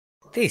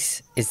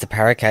This is the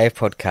Para Cave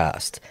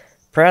Podcast,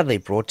 proudly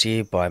brought to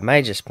you by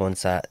major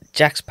sponsor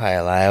Jack's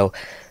Pale Ale,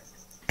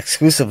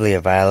 exclusively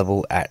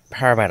available at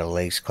Parramatta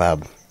Eels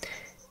Club,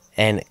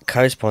 and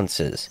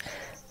co-sponsors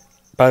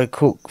Beau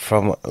Cook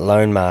from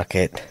Loan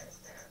Market,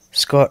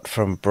 Scott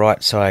from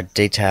Brightside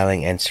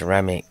Detailing and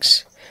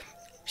Ceramics,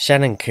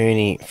 Shannon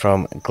Cooney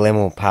from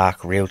Glenmore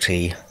Park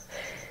Realty,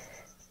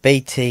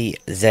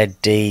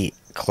 BTZD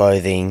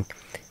Clothing,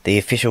 the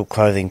official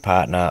clothing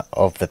partner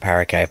of the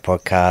Para Cave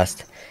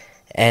Podcast,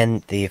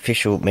 and the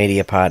official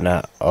media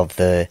partner of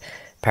the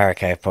Para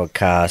Cave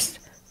Podcast,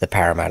 the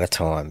Parramatta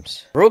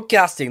Times.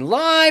 Broadcasting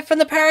live from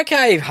the Para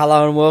Cave.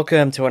 Hello and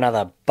welcome to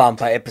another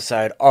bumper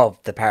episode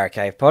of the Para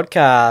Cave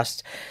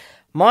Podcast.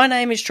 My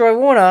name is Troy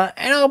Warner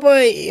and I'll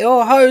be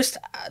your host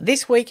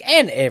this week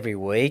and every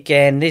week.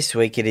 And this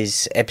week it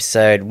is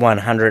episode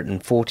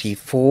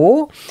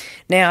 144.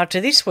 Now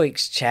to this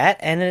week's chat,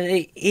 and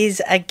it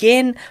is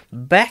again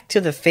back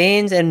to the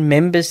fans and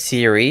members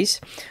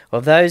series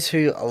of those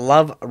who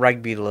love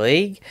rugby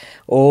league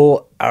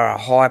or are a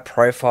high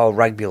profile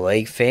rugby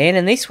league fan.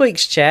 And this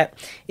week's chat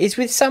is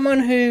with someone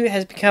who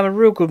has become a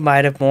real good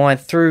mate of mine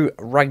through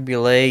rugby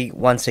league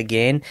once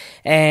again.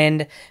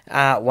 And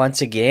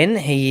once again,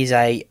 he is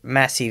a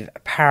massive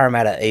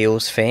Parramatta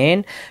Eels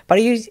fan, but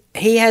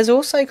he has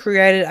also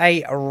created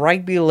a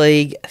rugby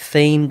league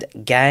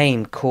themed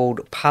game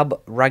called Pub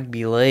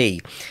Rugby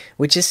League,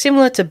 which is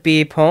similar to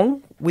beer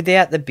pong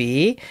without the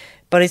beer,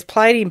 but is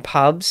played in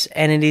pubs,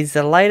 and it is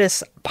the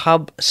latest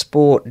pub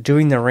sport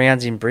doing the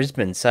rounds in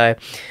Brisbane. So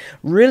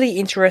really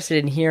interested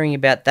in hearing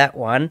about that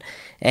one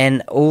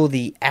and all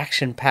the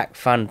action-packed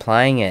fun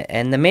playing it.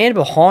 And the man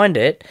behind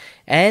it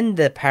and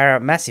the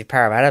massive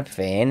Parramatta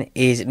fan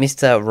is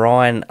Mr.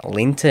 Ryan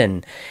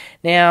Linton.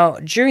 Now,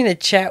 during the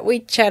chat,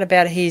 we chat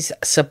about his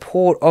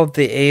support of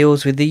the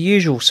Eels with the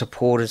usual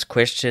supporters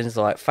questions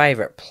like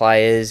favourite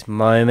players,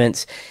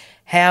 moments,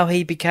 how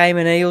he became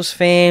an Eels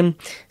fan,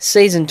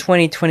 season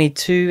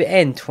 2022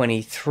 and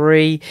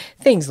 23,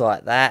 things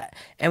like that.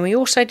 And we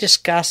also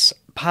discuss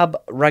Pub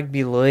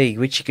Rugby League,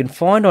 which you can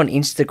find on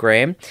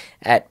Instagram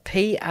at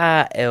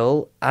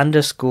PRL_Pub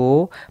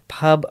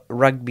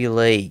Rugby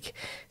League.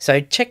 So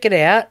check it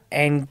out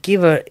and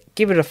give it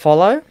a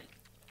follow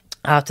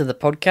after the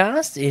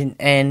podcast,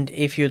 and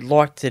if you'd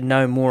like to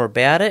know more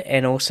about it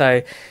and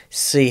also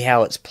see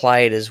how it's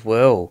played as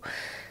well.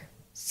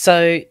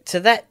 So to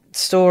that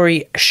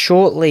story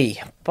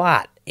shortly,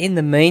 but in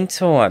the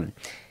meantime,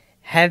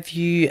 have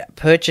you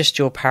purchased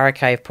your Para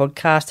Cave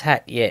Podcast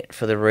hat yet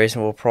for the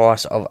reasonable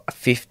price of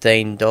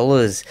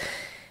 $15?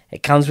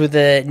 It comes with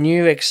a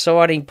new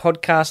exciting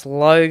podcast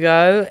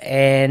logo,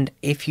 and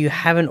if you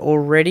haven't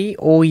already,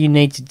 all you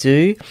need to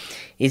do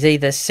is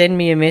either send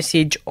me a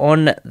message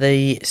on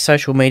the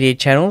social media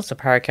channels, the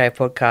Para Cave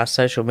Podcast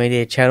social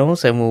media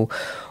channels, and we'll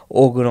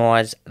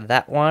organise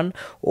that one,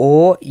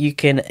 or you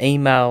can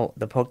email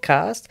the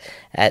podcast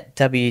at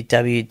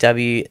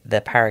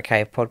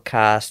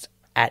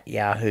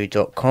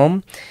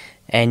www.theparacavepodcast@yahoo.com,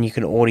 and you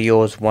can order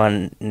yours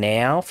one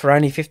now for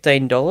only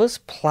 $15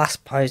 plus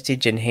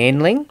postage and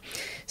handling.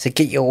 So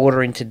get your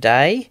order in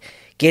today.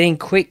 Get in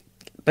quick.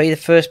 Be the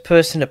first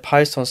person to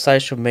post on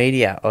social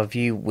media of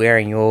you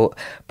wearing your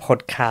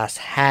podcast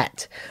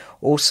hat.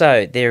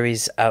 Also, there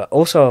is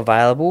also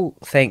available,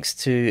 thanks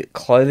to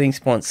clothing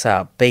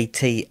sponsor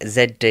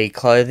BTZD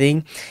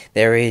Clothing,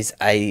 there is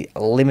a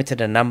limited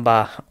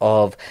number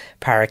of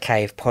Para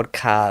Cave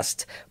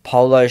Podcast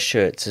polo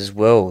shirts as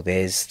well.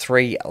 There's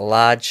 3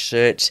 large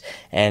shirts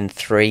and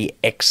 3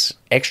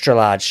 extra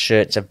large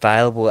shirts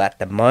available at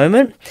the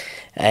moment,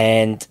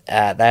 and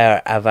they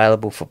are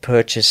available for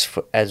purchase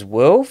as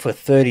well for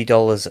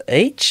 $30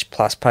 each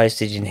plus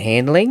postage and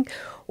handling,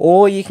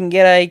 or you can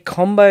get a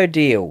combo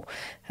deal,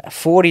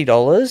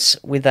 $40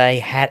 with a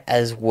hat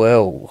as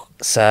well.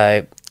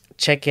 So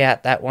check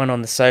out that one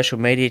on the social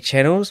media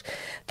channels.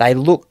 They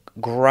look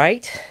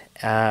great,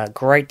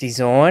 great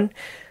design,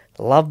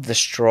 love the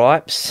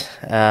stripes,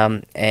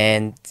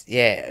 and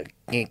yeah,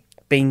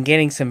 been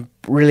getting some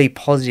really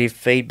positive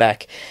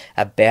feedback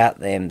about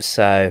them.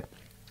 So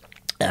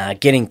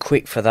getting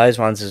quick for those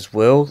ones as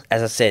well.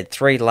 As I said,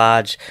 3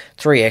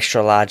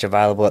 extra large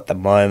available at the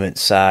moment.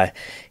 So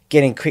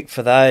getting quick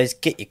for those,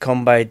 get your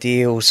combo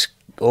deals,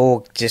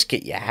 or just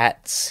get your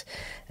hats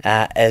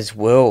as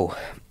well.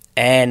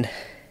 And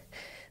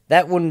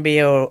that wouldn't be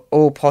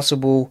all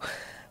possible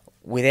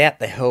without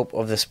the help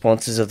of the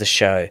sponsors of the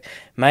show.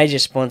 Major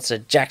sponsor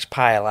Jack's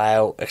Pale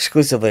Ale,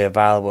 exclusively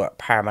available at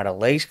Parramatta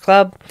Eels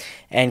Club,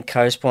 and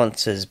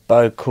co-sponsors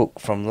Beau Cook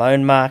from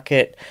Loan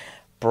Market,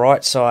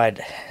 Scott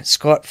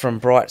from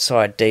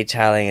Brightside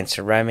Detailing and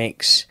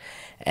Ceramics,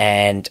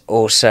 and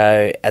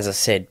also, as I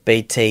said,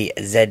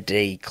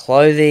 BTZD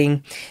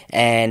Clothing,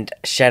 and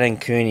Shannon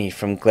Cooney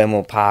from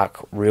Glenmore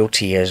Park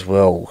Realty as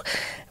well,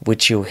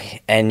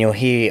 you'll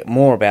hear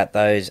more about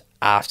those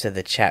after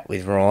the chat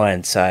with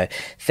Ryan. So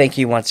thank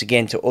you once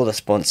again to all the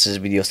sponsors.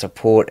 With your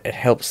support, it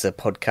helps the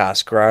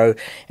podcast grow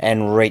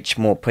and reach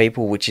more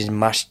people, which is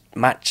much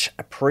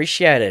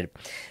appreciated.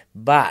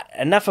 But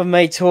enough of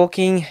me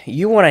talking.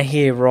 You want to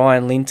hear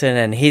Ryan Linton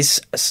and his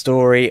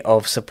story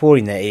of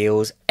supporting the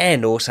Eels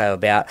and also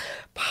about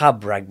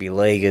pub rugby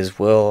league as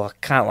well. I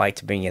can't wait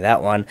to bring you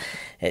that one.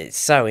 It's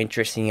so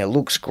interesting. It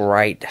looks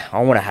great.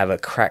 I want to have a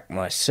crack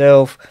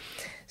myself.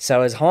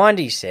 So as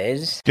Hindy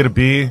says, get a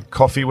beer,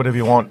 coffee, whatever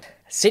you want.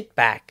 Sit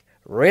back,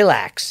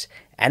 relax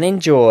and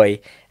enjoy,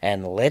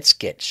 and let's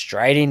get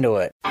straight into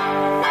it.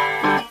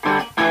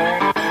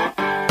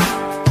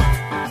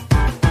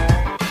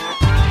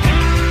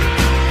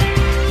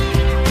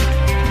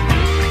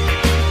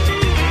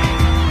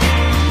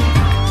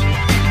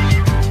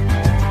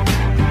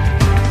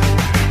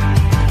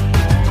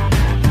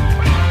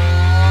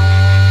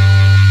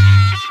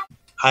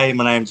 Hey,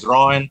 my name's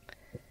Ryan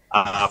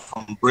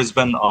from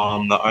Brisbane.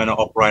 I'm the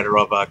owner-operator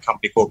of a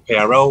company called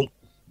PRL,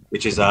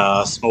 which is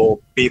a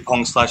small beer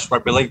pong /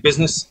 rugby league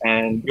business,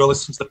 and you're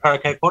listening to the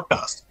Parramatta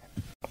podcast.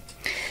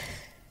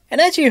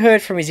 And as you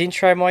heard from his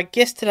intro, my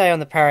guest today on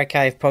the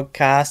Paracave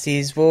podcast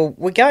is, well,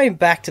 we're going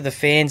back to the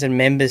fans and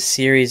members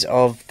series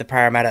of the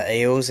Parramatta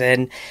Eels,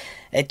 and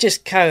it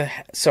just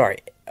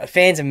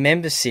fans and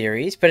members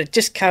series, but it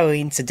just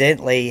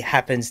coincidentally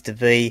happens to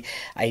be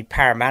a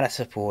Parramatta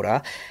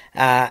supporter,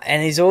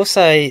 and he's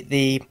also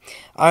the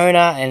owner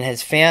and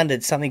has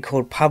founded something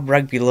called Pub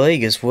Rugby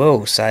League as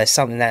well, so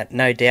something that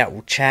no doubt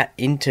we'll chat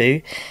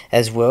into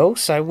as well.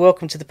 So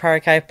welcome to the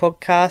Paracave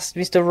podcast,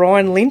 Mr.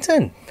 Ryan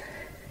Linton.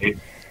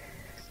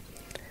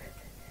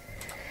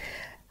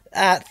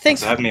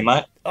 Thanks for having me,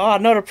 mate. Oh,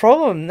 not a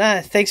problem.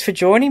 No, thanks for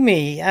joining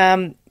me.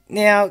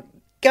 Now,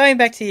 going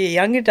back to your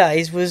younger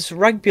days, was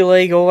rugby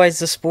league always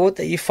the sport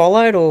that you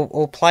followed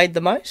or played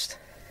the most?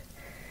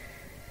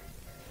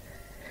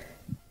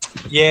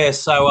 Yeah,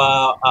 so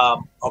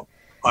I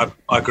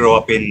grew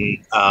up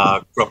in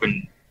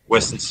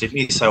Western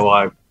Sydney, so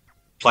I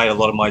played a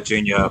lot of my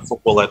junior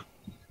football at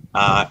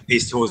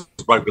East Hills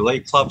Rugby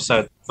League Club,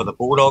 so for the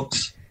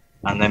Bulldogs,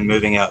 and then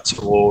moving out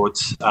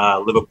towards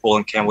Liverpool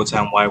and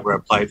Campbelltown Way, where I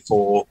played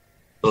for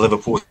the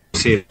Liverpool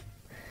City.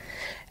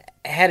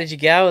 How did you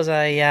go as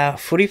a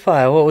footy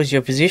player? What was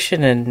your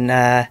position?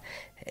 And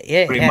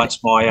pretty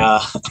much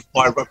my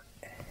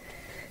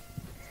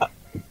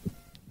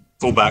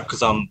fullback,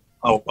 because I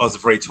was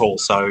very tall,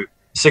 so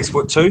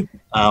 6'2".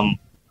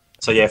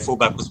 So yeah,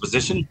 fullback was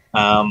position.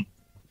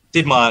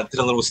 Did a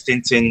little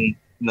stint in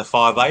the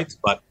 5'8",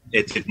 but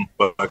it didn't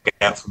work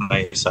out for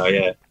me. So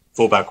yeah,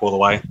 fullback all the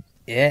way.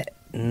 Yeah,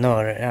 no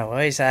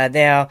worries.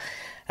 Now,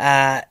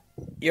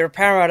 you're a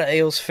Parramatta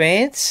Eels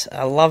fan.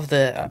 I love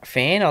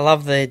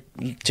the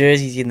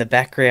jerseys in the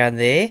background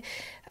there.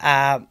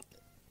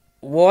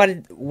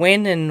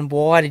 When and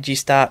why did you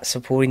start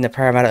supporting the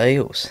Parramatta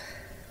Eels?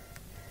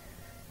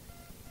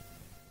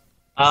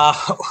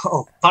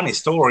 Funny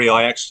story.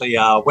 I actually,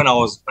 when I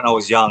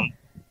was young,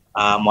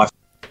 my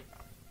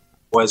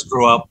always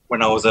grew up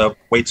when I was a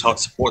wee tot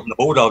supporting the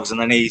Bulldogs, and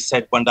then he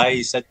said one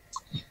day,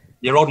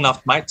 "You're old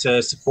enough, mate,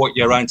 to support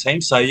your own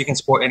team, so you can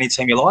support any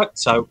team you like."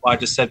 So I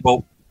just said,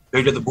 "Well,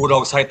 who do the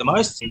Bulldogs hate the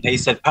most?" And he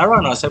said Parra,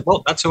 and I said,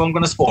 "Well, that's who I'm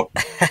going to support."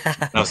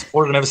 And I've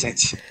supported him ever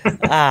since.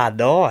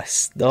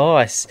 Nice.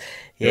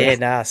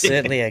 Yeah,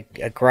 certainly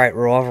a great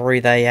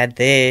rivalry they had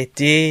there.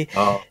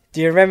 Do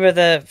you remember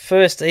the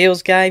first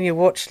Eels game you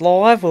watched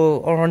live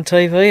or on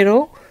TV at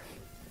all?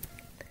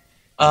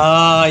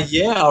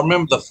 Yeah, I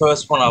remember the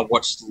first one I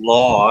watched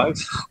live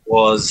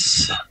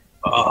was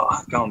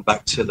going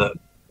back to the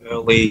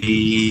it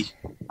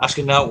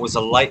was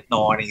the late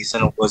 90s,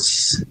 and it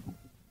was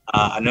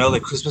an early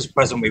Christmas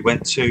present. We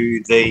went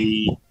to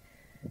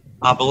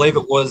I believe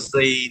it was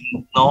the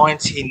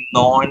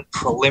 99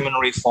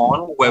 preliminary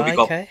final where we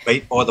got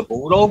beat by the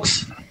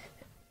Bulldogs.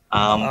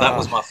 That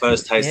was my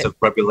first taste of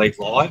rugby league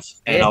live,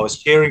 and I was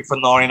cheering for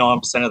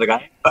 99% of the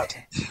game, but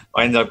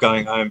I ended up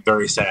going home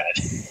very sad.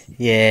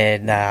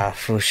 Yeah,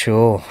 for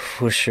sure.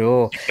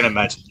 You can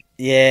imagine.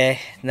 Yeah,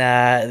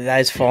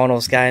 those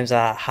finals games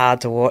are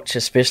hard to watch,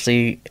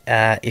 especially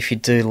if you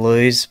do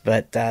lose,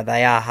 but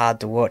they are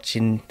hard to watch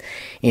in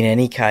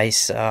any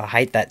case. I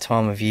hate that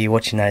time of year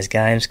watching those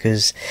games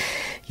because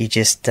you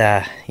just,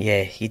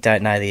 you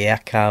don't know the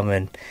outcome,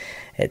 and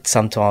it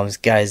sometimes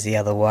goes the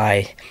other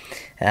way.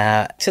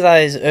 To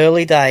those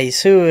early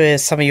days, who are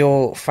some of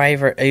your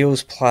favourite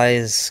Eels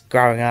players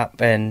growing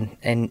up and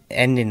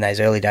in those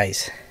early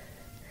days?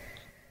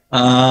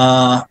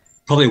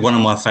 Probably one of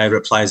my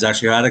favourite players,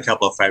 actually. I had a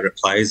couple of favourite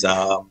players.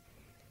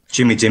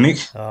 Jimmy Dimmick.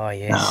 Oh,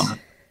 yes.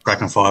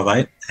 Kraken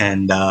 5'8",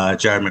 and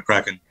Jared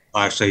McCracken.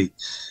 I actually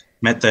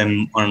met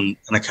them on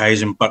an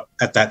occasion, but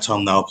at that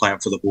time they were playing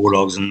for the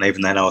Bulldogs, and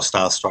even then I was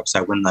starstruck.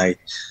 So when they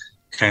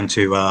came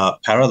to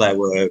Para, they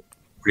were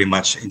pretty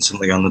much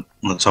instantly on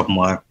the top of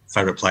my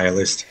favourite player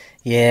list.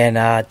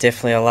 Yeah,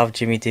 definitely. I love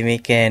Jimmy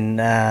Dimmick, and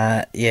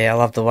I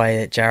love the way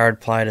that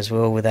Jared played as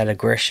well with that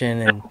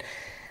aggression,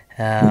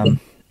 and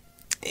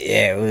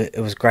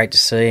it was great to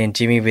see. And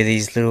Jimmy with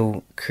his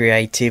little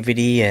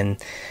creativity and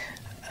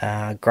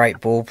great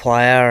ball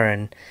player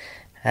and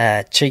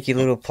cheeky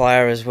little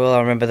player as well. I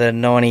remember the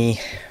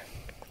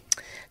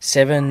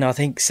 97, I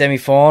think,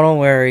 semi-final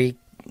where he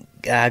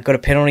got a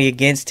penalty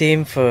against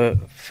him for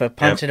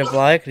punching a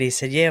bloke, and he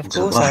said, "Yeah, of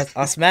course,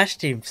 I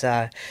smashed him."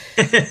 So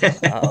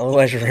I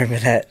always remember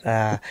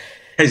that.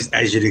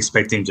 As you'd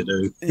expect him to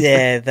do.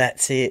 Yeah,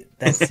 that's it.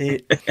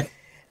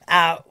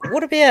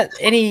 What about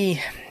any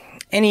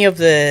of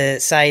the,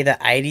 say, the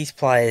 80s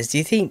players? Do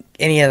you think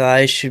any of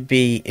those should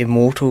be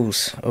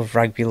immortals of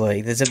rugby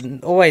league? There's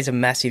always a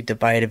massive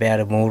debate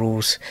about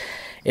immortals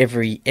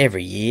every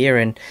year,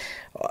 and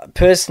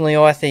personally,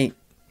 I think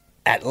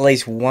at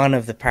least one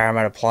of the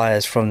Parramatta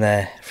players from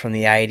the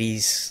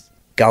 80s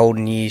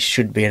golden years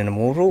should be an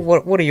immortal.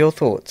 What are your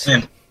thoughts?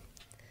 Yeah.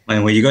 I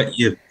mean, well,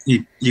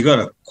 you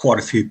got quite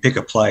a few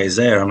picker players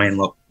there. I mean,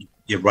 look,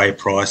 your Ray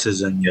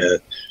Prices and your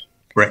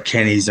Brett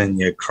Kennys and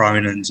your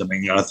Cronins. I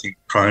mean, I think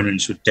Cronin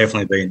should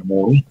definitely be an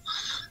immortal.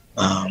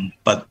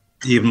 But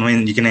I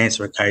mean, you can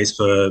answer a case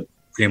for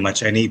pretty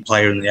much any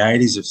player in the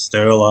 80s. If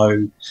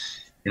Sterlo,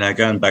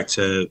 going back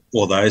to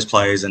all those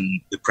players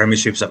and the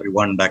premierships that we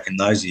won back in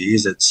those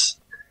years,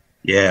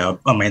 I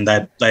mean,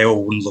 they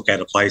all wouldn't look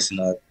out of place in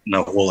a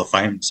Hall of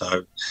Fame.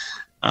 So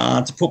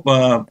to put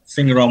my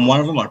finger on one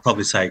of them, I'd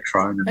probably say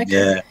Cronin.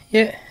 Okay.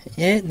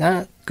 Yeah.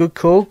 No, good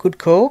call.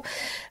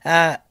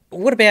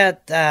 What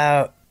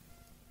about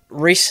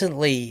recent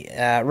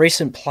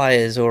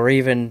players, or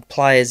even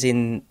players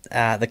in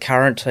the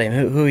current team?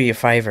 Who are your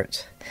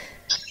favourites?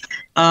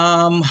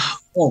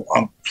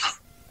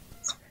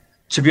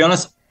 To be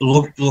honest,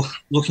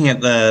 looking at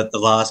the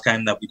last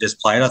game that we just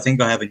played, I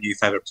think I have a new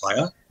favourite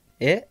player.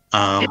 Yeah.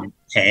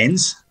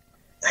 Hands.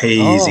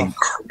 He's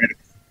incredible.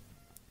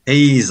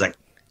 He's a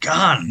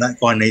gun. That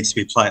guy needs to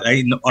be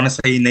played.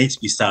 Honestly, he needs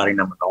to be starting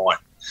number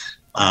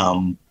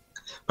 9.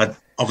 But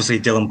obviously,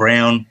 Dylan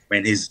Brown. I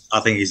mean, I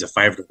think he's a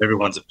favourite of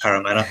everyone's at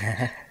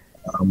Parramatta.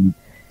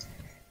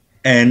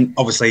 And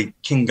obviously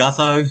King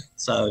Gutho.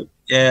 So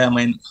yeah, I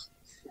mean,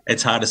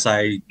 it's hard to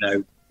say,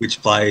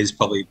 which player is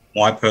probably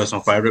my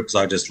personal favourite, because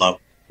I just love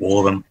all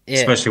of them,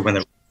 especially when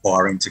they're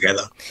firing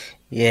together.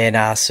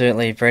 Yeah,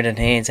 certainly. Brendan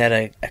Hands had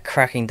a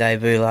cracking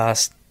debut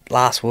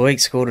last week,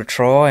 scored a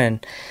try,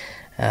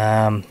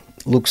 and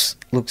looks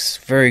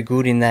very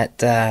good in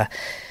that,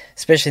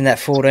 especially in that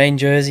 14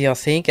 jersey, I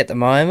think, at the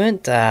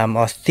moment.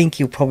 I think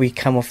he'll probably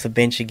come off the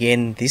bench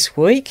again this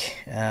week.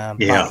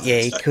 But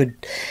he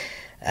could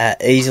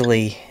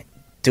easily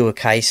do a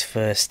case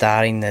for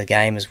starting the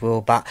game as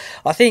well. But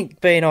I think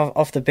being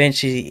off the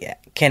bench, he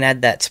can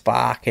add that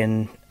spark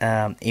and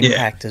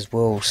impact as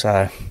well.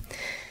 So,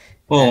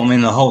 well, I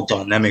mean, the whole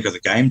dynamic of the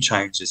game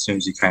changed as soon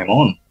as he came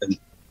on, and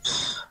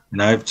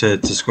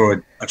to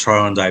score a try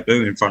on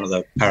debut in front of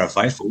the Para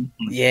faithful,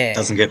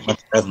 doesn't get much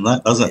better than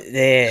that, does it?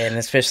 Yeah, and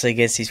especially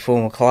against his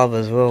former club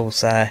as well.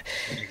 So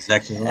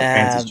exactly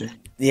right.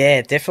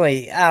 Yeah,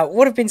 definitely.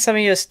 What have been some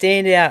of your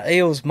standout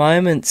Eels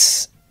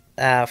moments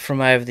from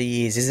over the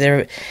years? Is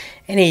there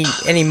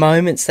any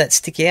moments that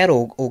stick out,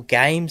 or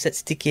games that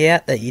stick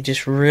out that you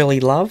just really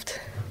loved?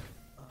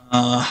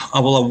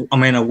 Well, I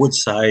mean, I would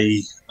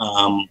say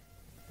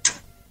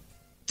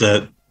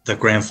the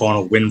grand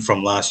final win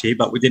from last year,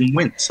 but we didn't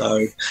win.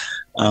 So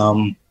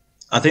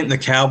I think the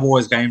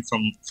Cowboys game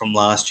from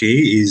last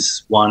year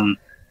is one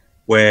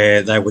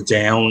where they were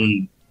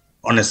down.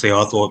 Honestly,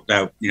 I thought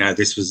that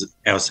this was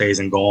our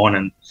season gone,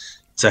 and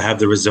to have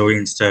the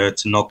resilience to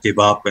not give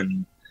up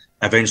and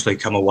eventually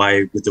come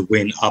away with the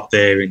win up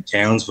there in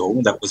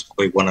Townsville, that was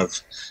probably one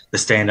of the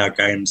standout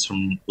games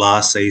from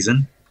last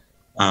season.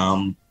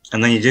 And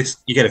then you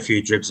get a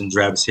few dribs and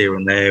drabs here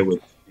and there with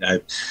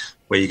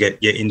where you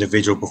get your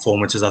individual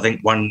performances. I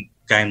think one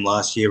game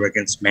last year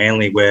against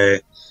Manly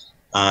where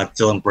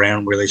Dylan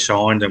Brown really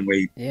shined, and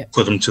we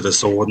put him to the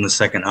sword in the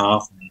second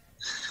half. And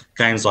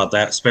games like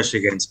that, especially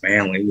against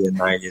Manly,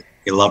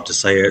 you love to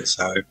see it.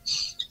 So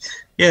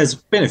yeah, there's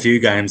been a few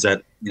games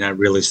that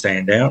really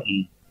stand out,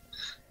 and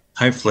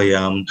hopefully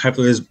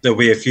there'll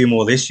be a few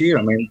more this year.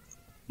 I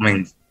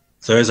mean,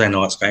 Thursday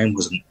night's game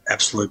was an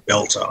absolute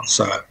belter.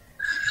 So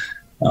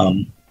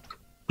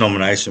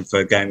nomination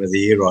for Game of the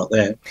Year right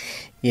there.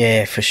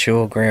 Yeah, for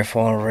sure. Grand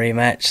final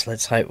rematch.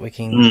 Let's hope we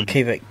can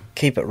keep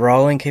it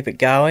rolling, keep it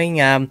going.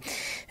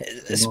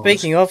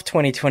 Speaking of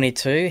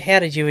 2022, how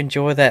did you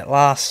enjoy that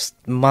last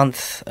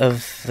month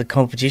of the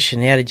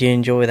competition? How did you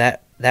enjoy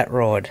that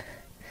ride?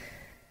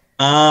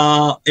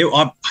 I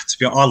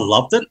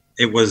loved it.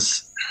 It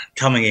was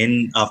coming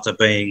in after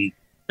being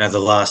the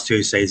last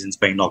 2 seasons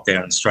being knocked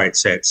out in straight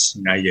sets.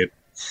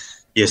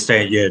 Your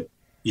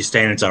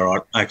standards are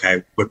right.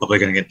 Okay, we're probably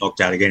going to get knocked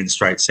out again in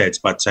straight sets,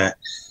 but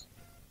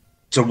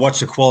to watch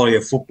the quality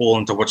of football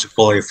and to watch the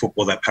quality of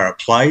football that Parrot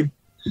played,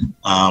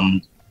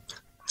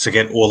 to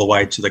get all the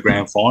way to the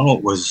grand final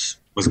was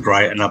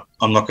great. And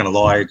I'm not going to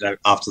lie,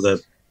 after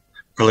the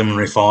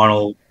preliminary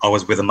final, I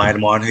was with a mate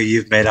of mine who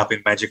you've met up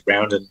in Magic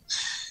Round, and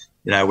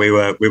we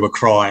were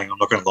crying. I'm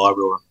not going to lie,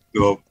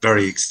 we were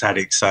very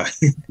ecstatic. So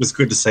it was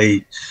good to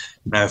see,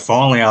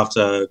 finally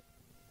after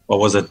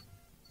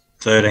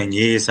 13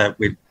 years that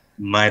we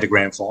made a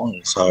grand final.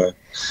 So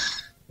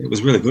it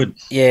was really good.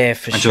 Yeah,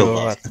 for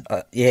sure.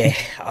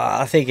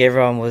 I think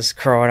everyone was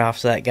crying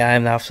after that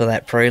game, after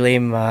that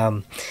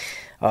prelim.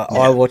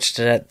 I watched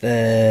it at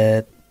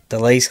the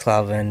Lees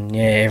Club, and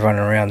everyone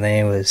around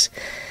there was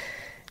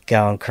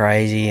going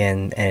crazy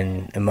and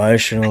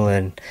emotional,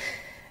 and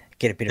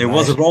get a bit. It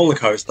was a roller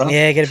coaster.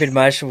 Yeah, get a bit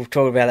emotional. We'll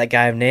talk about that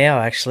game now,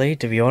 actually,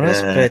 to be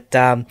honest. But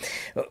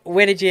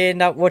where did you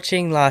end up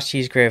watching last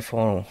year's grand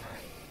final?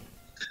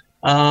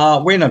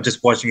 We ended up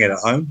just watching it at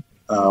home.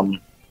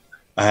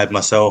 I had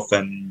myself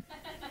and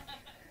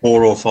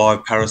 4 or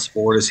 5 para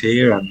supporters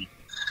here, and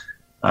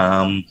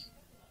all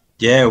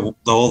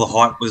the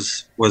hype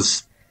was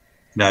was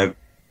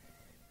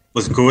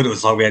good. It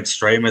was like we had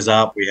streamers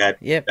up, we had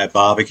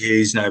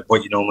barbecues,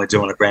 what you normally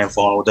do on a grand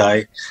final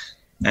day.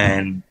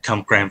 And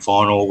come grand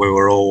final, we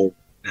were all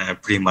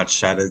pretty much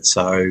shattered.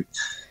 So,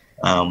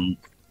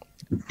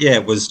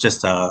 it was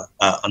just a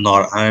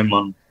night at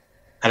home.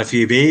 Had a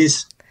few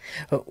beers.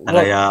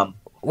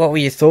 What were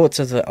your thoughts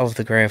of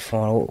the grand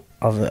final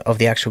of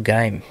the actual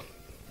game?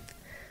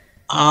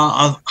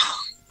 To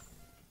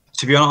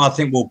be honest, I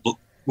think we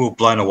were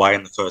blown away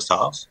in the first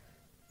half.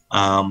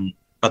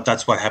 But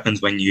that's what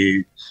happens when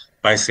you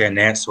basically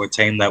announce to a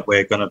team that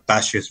we're going to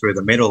bash you through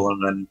the middle,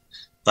 and then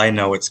they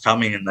know it's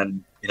coming, and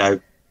then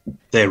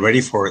they're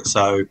ready for it.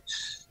 So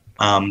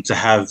to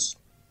have,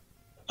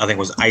 I think it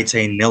was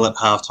 18-0 at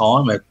half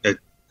time,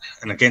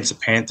 and against a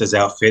Panthers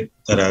outfit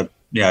that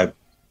are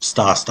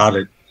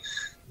star-studded,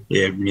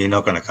 you're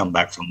not going to come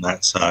back from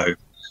that. So, I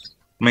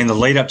mean, the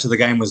lead up to the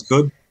game was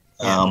good.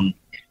 The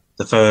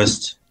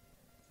first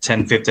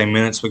 10, 15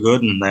 minutes were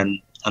good, and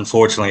then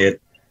unfortunately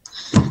it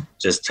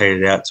just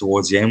teetered out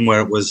towards the end, where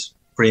it was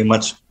pretty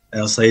much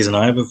our season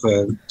over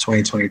for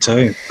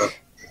 2022. But,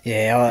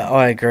 yeah,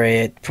 I agree.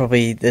 It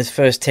probably this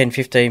first 10,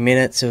 15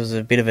 minutes, it was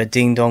a bit of a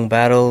ding-dong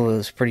battle. It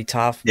was pretty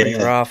tough, pretty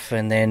rough.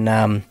 And then,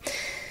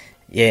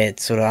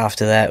 sort of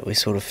after that, we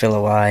sort of fell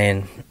away.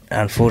 And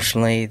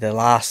unfortunately, the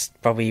last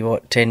probably,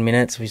 10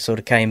 minutes, we sort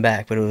of came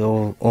back. But it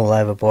was all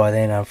over by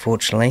then,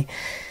 unfortunately.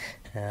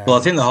 Well, I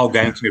think the whole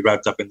game can be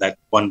wrapped up in that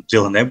one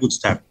Dylan Edwards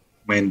tap.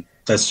 I mean,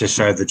 that's just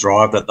showed the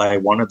drive that they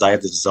wanted. They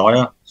had the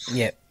desire.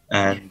 Yep.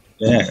 And,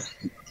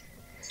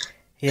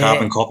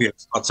 carbon copy of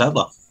Scott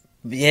Sadler.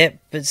 Yeah,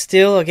 but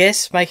still, I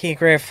guess making a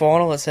grand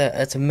final, it's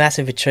a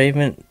massive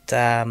achievement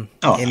in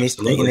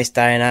this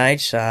day and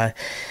age. So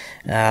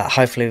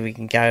hopefully we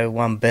can go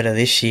one better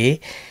this year.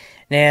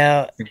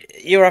 Now,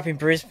 you're up in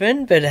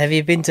Brisbane, but have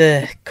you been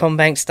to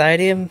CommBank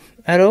Stadium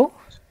at all?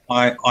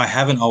 I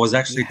haven't. I was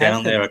actually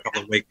down there a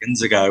couple of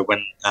weekends ago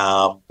when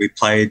we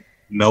played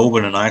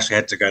Melbourne, and I actually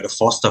had to go to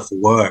Foster for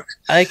work.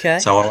 Okay.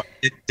 So I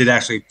did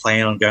actually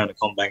plan on going to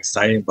CommBank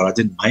Stadium, but I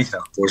didn't make it,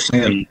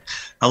 unfortunately.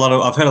 And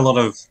I've heard a lot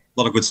of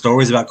good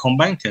stories about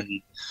CommBank,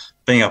 and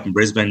being up in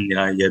Brisbane,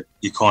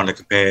 you kind of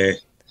compare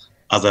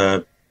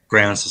other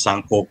grounds to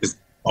Suncorp, because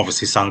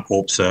obviously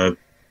Suncorp's a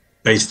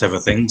beast of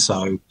a thing.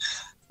 So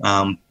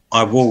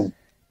I will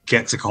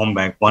get to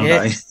CommBank one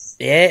day.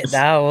 Yeah,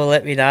 well,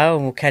 let me know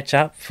and we'll catch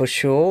up for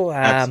sure.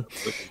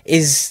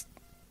 Is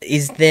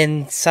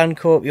then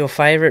Suncorp your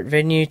favourite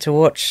venue to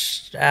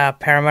watch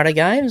Parramatta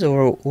games,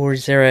 or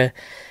is there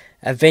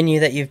a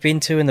venue that you've been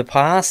to in the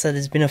past that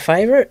has been a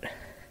favourite?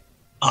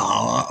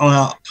 Oh,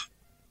 well,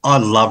 I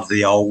loved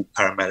the old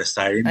Parramatta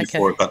Stadium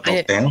before it got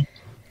knocked down.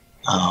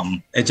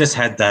 It just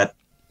had that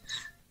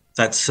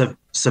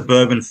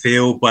suburban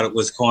feel, but it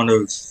was kind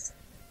of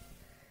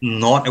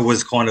not. It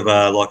was kind of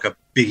like a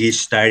big-ish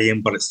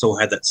stadium, but it still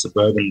had that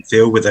suburban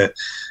feel with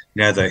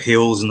the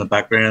hills in the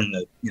background,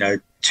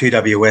 the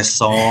 2WS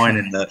sign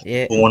in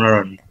the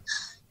corner,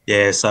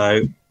 and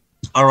so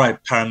all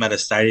right, Parramatta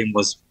Stadium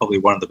was probably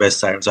one of the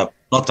best stadiums up.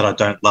 Not that I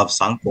don't love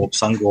Suncorp.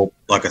 Suncorp,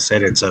 like I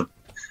said, it's a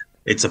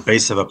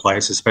beast of a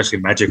place, especially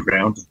Magic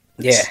Round.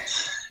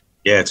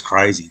 It's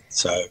crazy.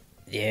 So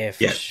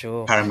for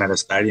sure, Parramatta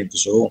Stadium for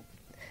sure.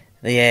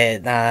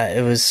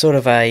 It was sort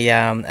of a,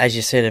 as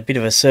you said, a bit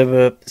of a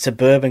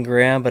suburban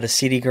ground, but a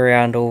city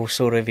ground all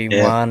sort of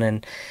in one,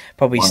 and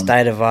probably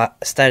state of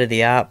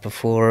the art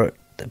before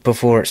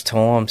its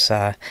time.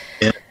 So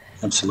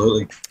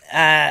absolutely.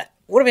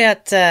 What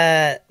about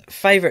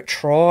favourite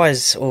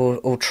tries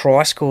or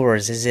try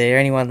scorers? Is there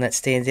anyone that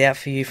stands out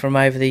for you from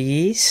over the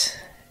years?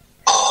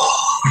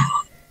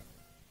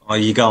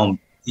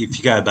 If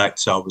you go back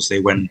to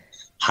obviously when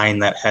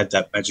Hayne had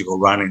that magical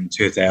run in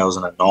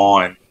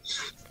 2009.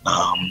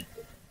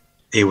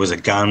 He was a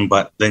gun,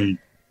 but then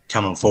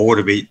coming forward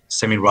to beat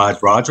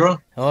Semiraj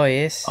Radra. Oh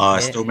yes, I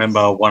still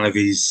remember one of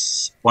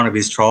his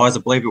tries.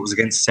 I believe it was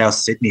against South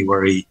Sydney,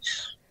 where he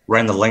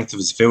ran the length of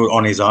his field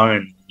on his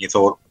own. You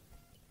thought,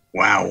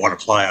 "Wow, what a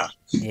player!"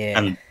 Yeah,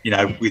 and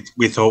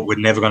we thought we're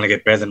never going to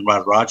get better than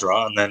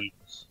Radra, and then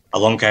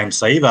along came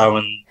Sivo,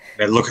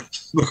 and look at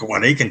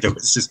what he can do.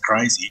 It's just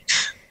crazy.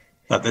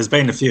 But there's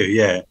been a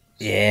few,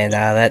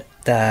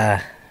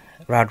 that.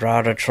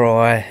 Radra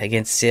try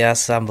against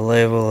South,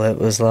 unbelievable. It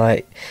was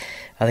like,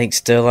 I think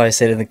Sterlo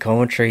said in the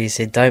commentary, he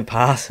said, don't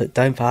pass it,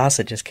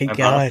 just keep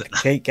going.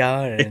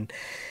 And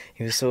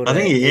he was sort of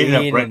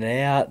in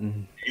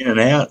and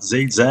out,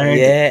 zigzag.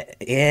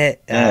 Yeah.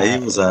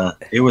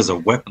 He was a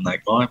weapon,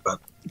 that guy. But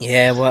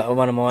Yeah,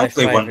 one of my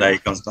Hopefully one favourite. day he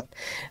comes back.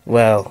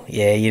 Well,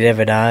 yeah, you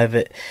never know,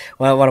 but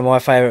one of my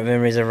favourite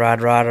memories of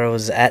Rad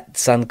was at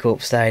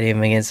Suncorp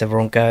Stadium against the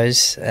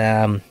Broncos,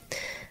 where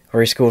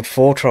he scored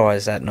 4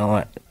 tries that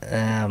night.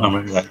 I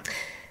remember that.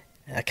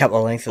 A couple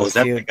of lengths of Was the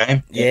that field. the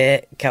game?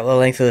 Yeah, a couple of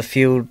lengths of the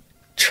field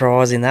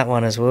tries in that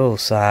one as well.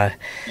 So,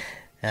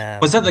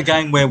 Was that the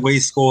game where we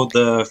scored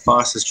the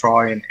fastest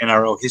try in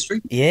NRL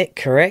history? yeah,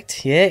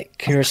 correct. Yeah,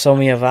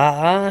 Kurasomi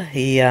Avaa.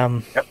 He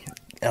Yep.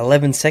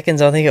 11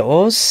 seconds, I think it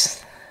was.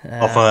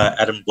 Off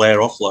Adam Blair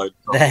offload.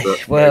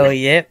 Well,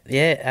 yeah,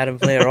 Adam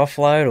Blair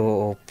offload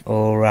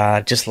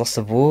or just lost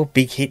the ball.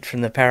 Big hit from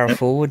the para Yep.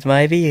 forwards,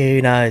 maybe.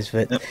 Who knows?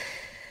 But Yep.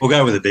 We'll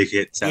go with a big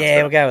hit. Sounds yeah,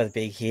 better. we'll go with a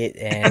big hit.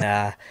 And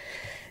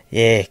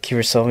yeah,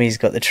 Kurasomi's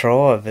got the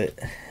try. But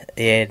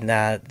yeah,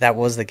 no, that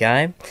was the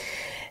game.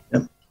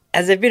 Yep.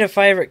 Has there been a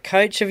favourite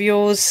coach of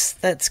yours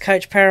that's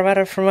coached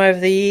Parramatta from over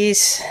the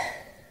years?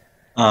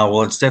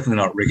 Well, it's definitely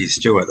not Ricky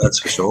Stewart, that's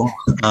for sure.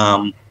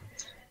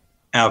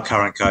 Our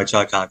current coach,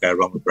 I can't go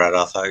wrong with Brad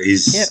Arthur.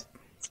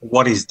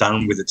 What he's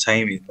done with the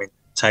team, he's been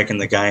taking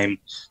a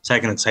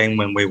team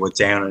when we were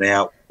down and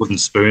out, wooden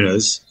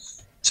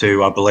spooners,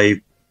 to I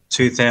believe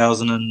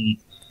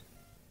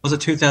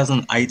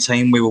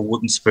 2018 we were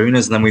wooden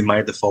spooners, and then we've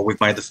made the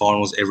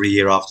finals every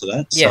year after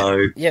that. Yeah.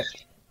 So Yep.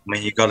 I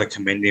mean, you've got to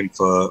commend him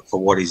for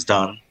what he's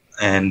done.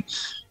 And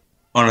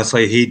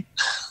honestly, he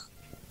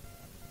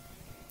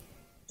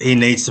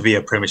needs to be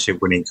a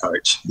premiership winning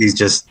coach. He's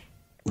just,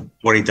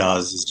 what he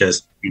does is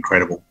just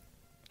incredible.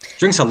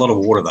 Drinks a lot of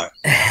water though.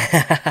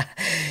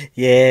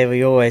 Yeah,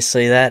 we always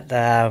see that.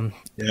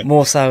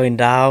 More so in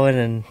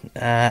Darwin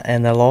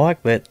and the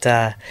like, but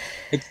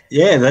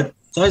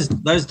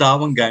those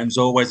Darwin games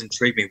always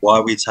intrigue me. Why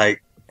we take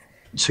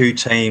 2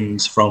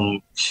 teams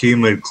from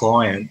humid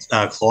climates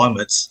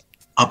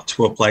up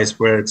to a place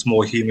where it's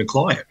more humid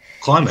climate.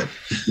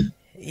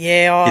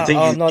 yeah,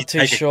 I'm not too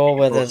take a sure kick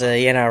whether or the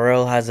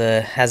NRL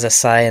has a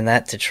say in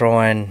that to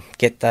try and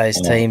get those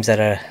teams that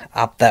are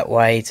up that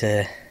way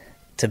to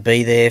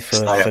be there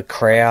for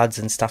crowds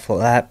and stuff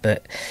like that.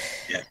 But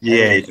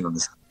you can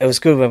understand. it was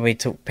good when we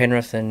took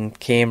Penrith and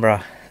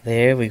Canberra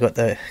there. We got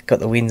the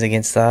wins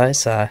against those,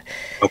 so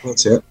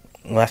That's it.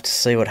 we'll have to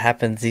see what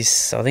happens.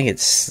 I think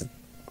it's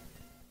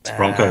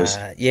Broncos.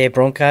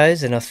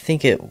 Broncos, and I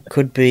think it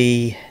could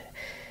be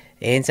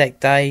Anzac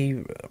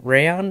Day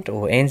round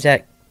or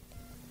Anzac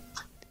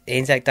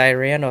Day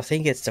round. I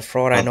think it's the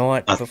Friday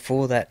night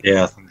before that.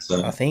 Yeah, I think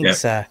so. I think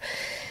so.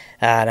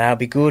 No, it'll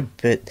be good,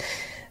 but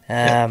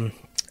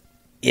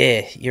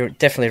yeah, you're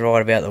definitely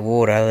right about the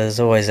water. There's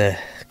always a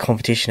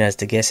competition as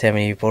to guess how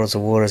many bottles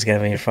of water is going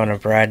to be in front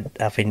of Brad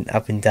up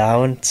in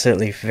Darwin.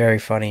 Certainly very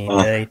funny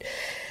indeed.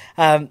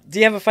 Do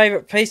you have a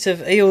favourite piece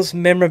of Eels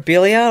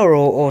memorabilia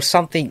or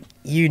something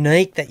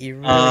unique that you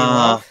really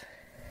love?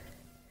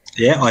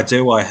 Yeah, I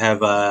do. I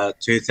have a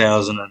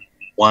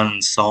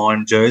 2001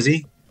 signed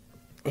jersey.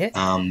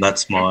 Yeah.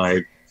 That's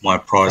my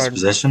prized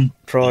possession.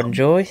 Pride and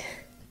joy.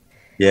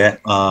 Yeah,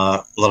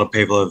 a lot of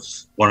people have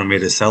wanted me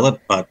to sell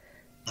it, but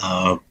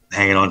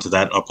hanging on to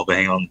that, I'll probably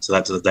hang on to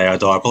that to the day I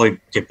die. I'll probably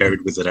get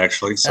buried with it,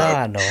 actually. So,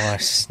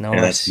 nice.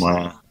 Yeah, that's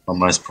my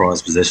most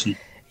prized possession.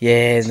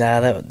 Yeah,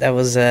 no, that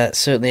was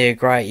certainly a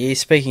great year.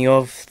 Speaking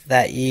of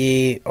that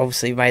year,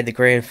 obviously you made the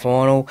grand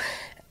final.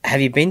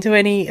 Have you been to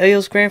any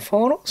Eels grand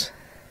finals?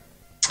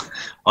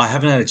 I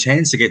haven't had a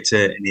chance to get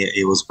to any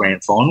Eels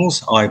grand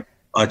finals. I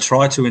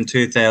tried to in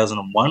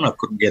 2001. I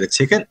couldn't get a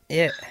ticket.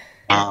 Yeah.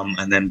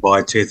 And then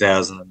by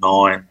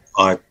 2009,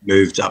 I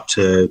moved up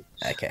to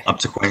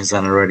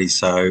Queensland already.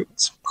 So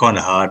it's kind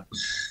of hard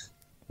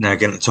now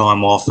getting the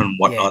time off and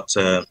whatnot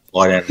to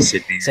fly down to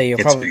Sydney. So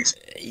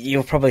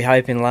you're probably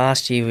hoping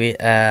last year with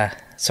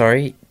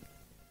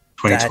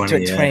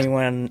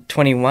 2020,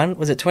 21,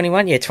 was it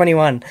 21? Yeah,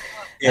 21.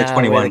 Yeah,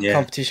 21, the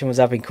competition was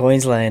up in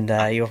Queensland.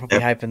 You're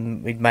probably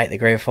hoping we'd make the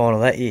grand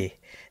final that year.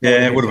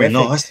 It would have been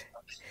nice.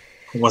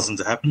 It wasn't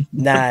to happen.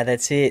 No,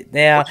 that's it.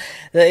 Now,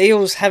 the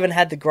Eels haven't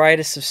had the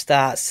greatest of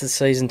starts to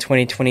season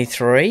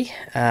 2023.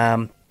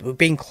 We've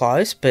been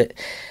close, but,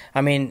 I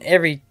mean,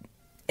 every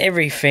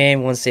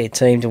fan wants their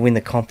team to win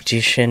the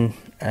competition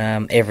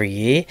every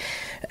year.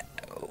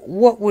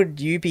 What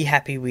would you be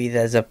happy with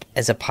as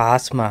a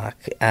pass mark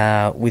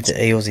with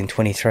the Eels in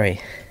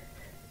 23?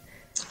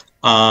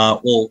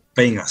 Well,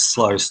 being a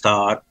slow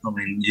start, I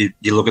mean,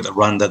 you look at the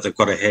run that they've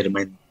got ahead. I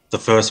mean, the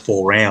first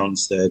 4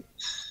 rounds, they've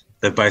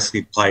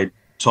basically played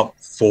top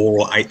 4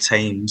 or 8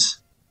 teams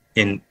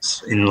in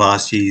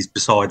last year's,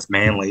 besides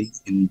Manly,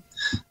 in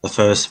the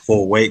first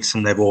 4 weeks,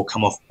 and they've all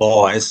come off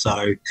buys.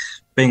 So,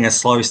 being a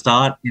slow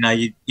start,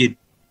 you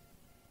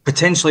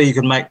potentially you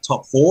could make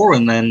top 4,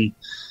 and then,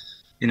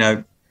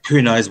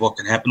 who knows what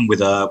can happen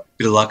with a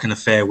bit of luck and a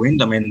fair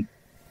wind. I mean,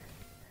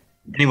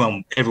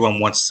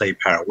 everyone wants to see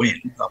Para win.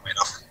 I mean,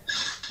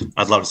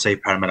 I'd love to see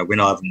Parramatta win.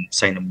 I haven't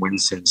seen them win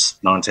since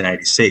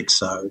 1986.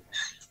 So,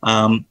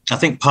 I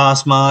think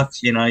pass mark,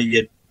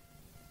 your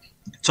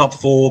top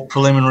 4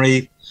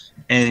 preliminary,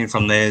 anything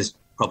from there is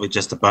probably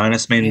just a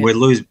bonus. I mean, we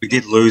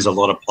did lose a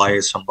lot of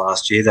players from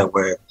last year that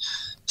we're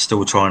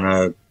still trying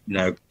to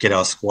get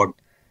our squad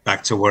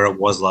back to where it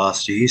was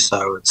last year.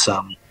 So it's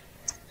top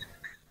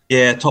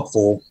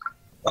 4.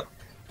 But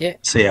Yeah.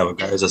 see how it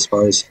goes, I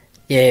suppose.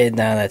 Yeah,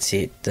 no, that's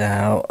it.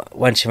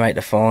 Once you make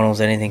the finals,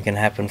 anything can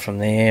happen from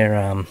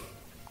there.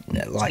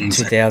 Like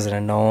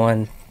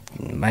 2009,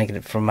 making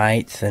it from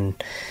 8th,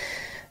 and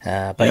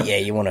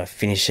you want to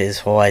finish as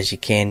high as you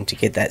can to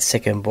get that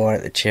second bite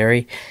at the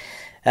cherry.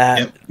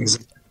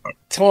 Exactly.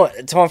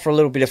 Time for a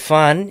little bit of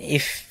fun.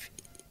 If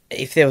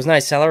there was no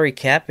salary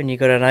cap and you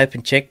got an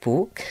open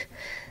checkbook,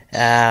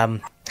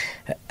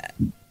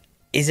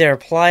 is there a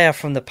player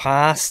from the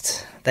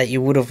past that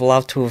you would have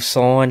loved to have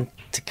signed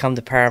to come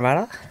to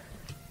Parramatta?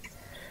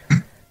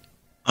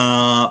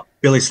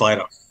 Billy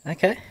Slater.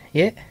 Okay,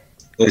 yeah.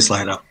 Billy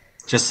Slater.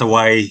 Just the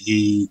way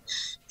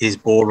his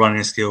ball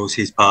running skills,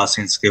 his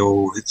passing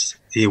skills,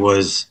 he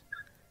was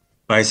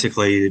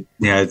basically,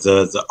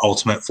 the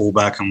ultimate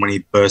fullback. And when he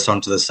burst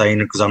onto the scene,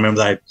 because I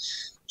remember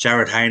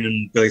Jared Hayne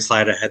and Billy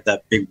Slater had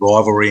that big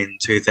rivalry in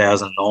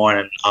 2009,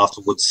 and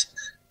after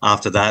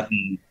that,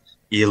 and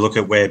you look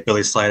at where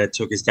Billy Slater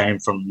took his game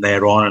from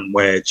there on and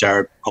where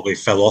Jared probably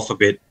fell off a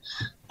bit.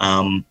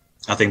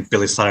 I think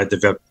Billy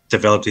Slater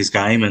developed his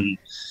game, and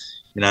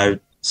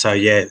so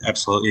yeah,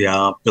 absolutely.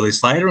 Billy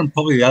Slater, and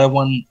probably the other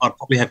one, I'd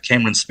probably have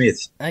Cameron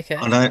Smith. Okay.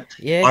 I don't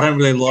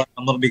really like.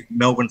 I'm not a big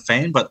Melbourne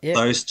fan, but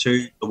those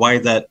two, the way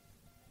that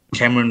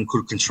Cameron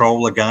could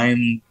control a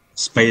game,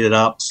 speed it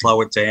up,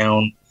 slow it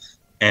down,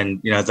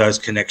 and those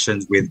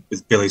connections with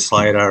Billy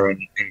Slater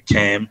and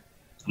Cam.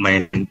 I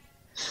mean,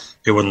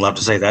 who wouldn't love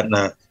to see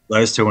that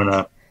those two in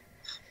a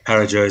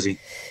para jersey?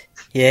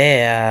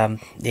 Yeah,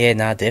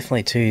 no,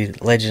 definitely two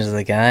legends of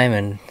the game,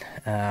 and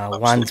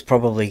one's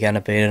probably going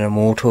to be an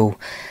immortal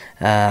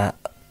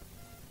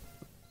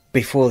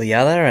before the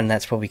other, and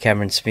that's probably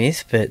Cameron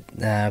Smith,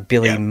 but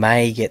Billy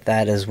may get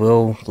that as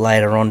well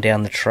later on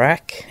down the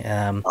track.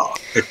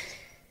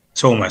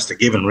 It's almost a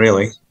given,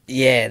 really.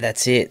 Yeah,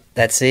 that's it.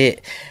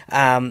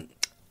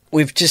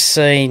 We've just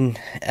seen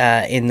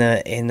in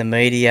the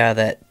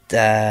media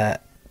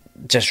that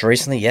just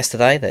recently,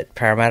 yesterday, that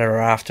Parramatta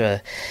are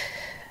after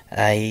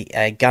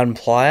a gun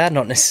player,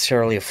 not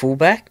necessarily a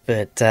fullback,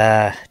 but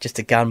just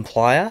a gun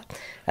player.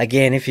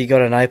 Again, if you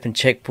got an open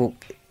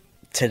checkbook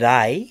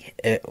today,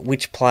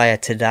 which player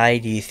today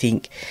do you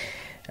think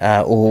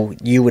or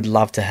you would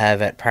love to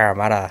have at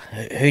Parramatta?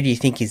 Who do you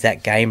think is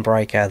that game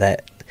breaker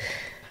that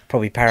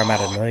probably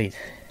Parramatta need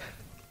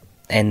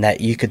and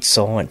that you could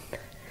sign?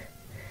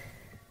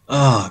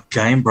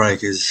 Game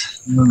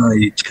breakers.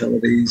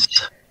 Utilities.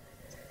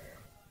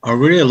 I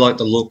really like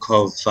the look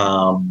of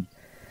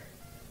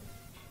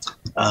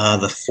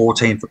the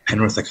 14 for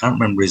Penrith. I can't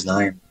remember his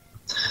name.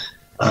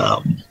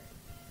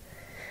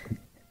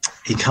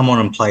 He come on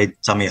and played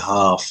dummy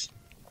half.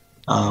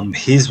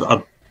 He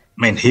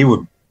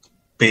would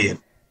be,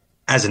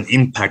 as an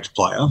impact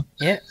player,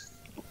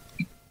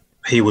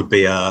 he would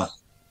be an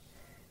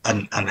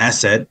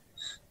asset.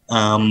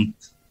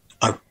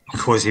 Of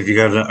course, if you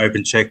go to an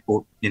open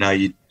checkbook,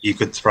 you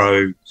could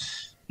throw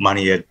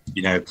money at,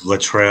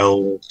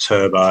 Latrell,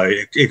 Turbo.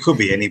 It could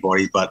be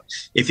anybody, but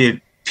if you're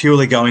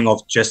purely going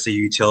off just a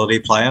utility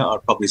player,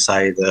 I'd probably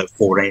say the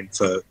 14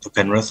 for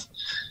Penrith.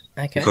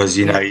 Okay. Because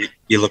you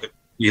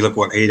look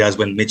what he does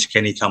when Mitch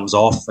Kenny comes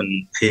off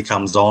and he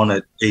comes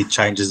on. He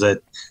changes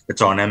the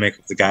dynamic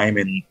of the game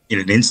in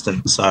an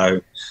instant.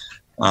 So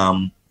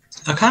I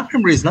can't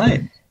remember his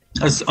name.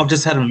 I've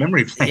just had a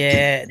memory blank.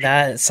 Yeah,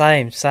 no,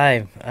 same.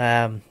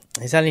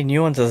 He's only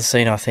new onto the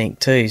scene, I think,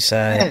 too.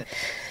 So,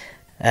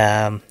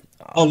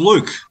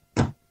 Luke.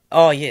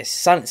 Oh yes,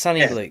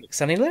 Sonny Luke.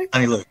 Sonny Luke.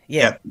 Sonny Luke.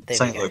 Yeah,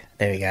 Sonny Luke.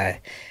 There we go.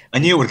 I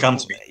knew it would come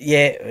to me.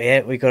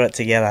 Yeah, we got it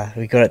together.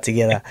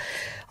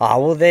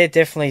 Well, there are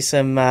definitely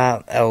some.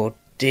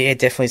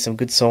 Definitely some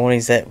good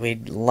signings that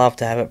we'd love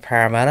to have at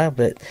Parramatta,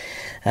 but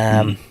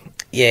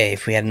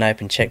if we had an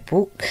open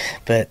checkbook,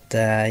 but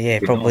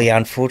probably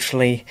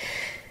unfortunately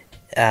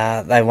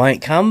they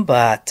won't come.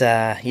 But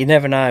you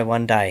never know.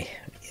 One day.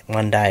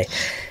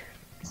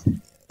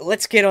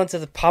 Let's get on to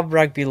the Pub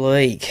Rugby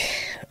League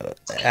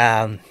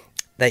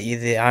that you're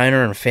the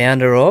owner and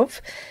founder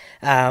of.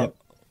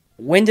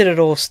 When did it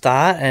all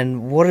start,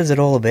 and what is it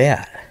all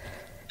about?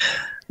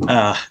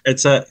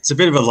 It's a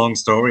bit of a long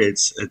story.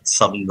 It's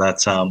something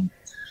that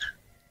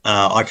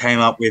I came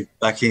up with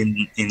back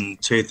in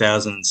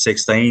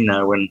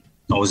 2016 when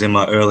I was in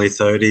my early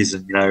 30s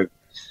and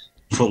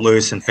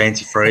footloose and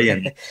fancy free,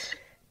 and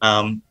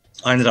I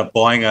ended up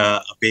buying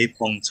a beer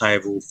pong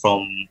table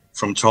from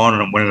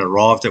China, and when it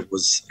arrived, it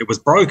was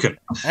broken.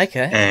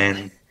 Okay.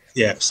 And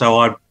so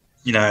I,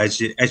 as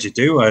you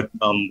do,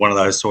 I'm one of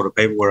those sort of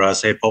people where I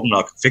see a problem,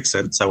 I can fix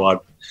it. So I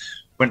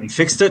went and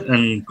fixed it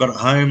and got it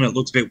home, and it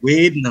looked a bit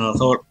weird. And then I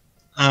thought,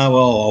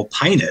 I'll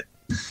paint it.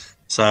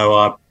 So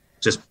I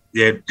just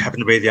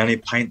happened to be the only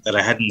paint that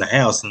I had in the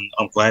house, and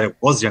I'm glad it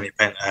was the only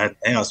paint I had in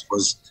the house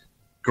was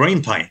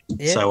green paint.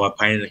 Yeah. So I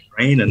painted it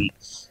green, and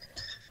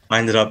I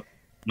ended up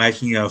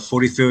making a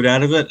footy field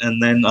out of it,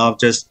 and then I've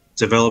just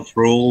developed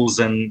rules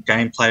and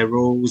gameplay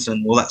rules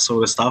and all that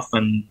sort of stuff,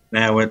 and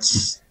now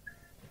it's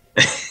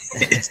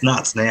It's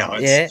nuts now.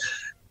 Yeah.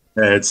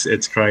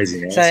 It's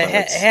crazy now. So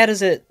how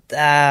does it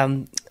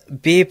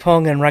beer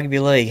pong and rugby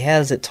league? How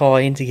does it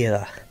tie in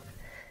together?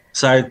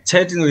 So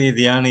technically,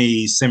 the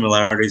only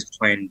similarities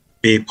between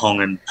beer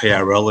pong and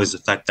PRL is the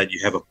fact that you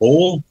have a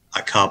ball,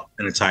 a cup,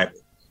 and a table.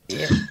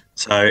 Yeah.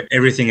 So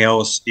everything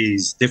else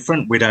is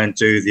different. We don't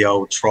do the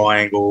old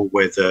triangle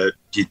where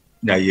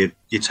you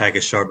take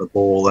a shot at the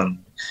ball and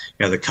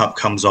the cup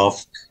comes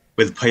off.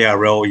 With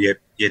PRL,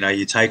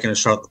 you're taking a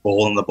shot at the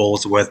ball and the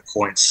balls are worth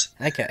points.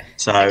 Okay.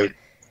 So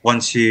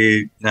once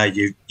you've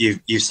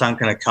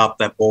sunk in a cup,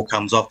 that ball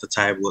comes off the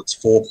table. It's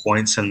 4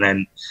 points, and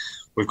then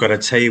we've got a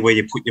tee where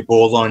you put your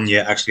ball on. You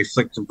actually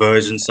flick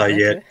conversion, so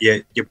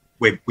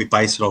we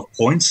base it off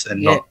points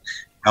and not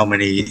how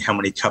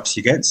many cups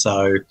you get.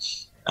 So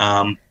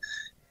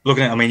you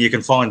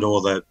can find all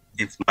the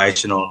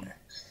information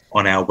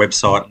on our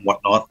website and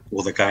whatnot,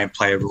 all the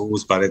gameplay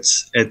rules, but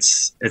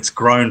it's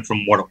grown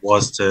from what it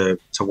was to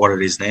what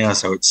it is now.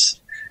 So it's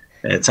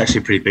actually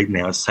pretty big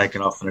now. It's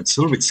taken off, and it's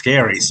a little bit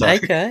scary. So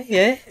okay,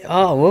 yeah.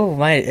 Oh well,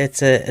 mate,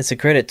 it's a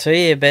credit to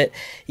you. But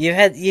you've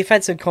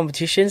had some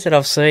competitions that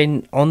I've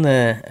seen on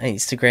the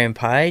Instagram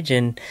page,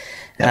 and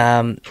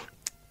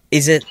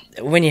is it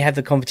when you have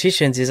the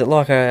competitions? Is it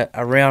like a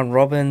round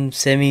robin,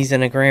 semis,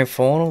 and a grand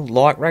final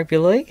like rugby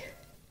league?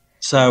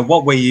 So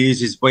what we use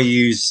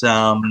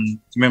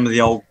remember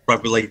the old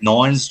Rugby League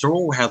 9s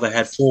draw, how they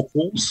had 4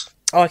 pools?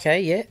 Okay,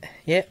 yeah.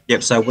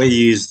 Yep, so we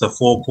use the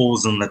 4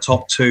 pools, and the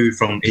top 2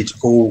 from each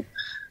pool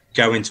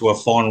go into a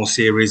final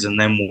series, and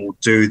then we'll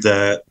do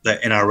the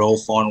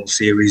NRL final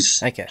series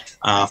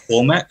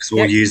format, because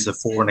we'll use the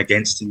for and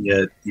against in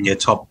your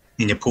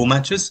pool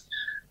matches,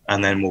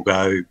 and then we'll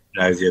go,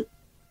 the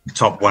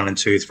top 1 and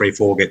 2, 3,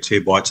 4 get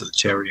 2 bites of the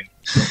cherry.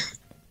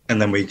 And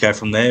then we go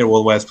from there all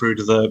the way through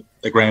to the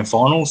grand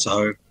final.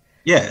 So,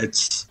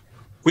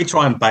 we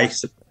try and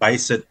base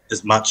it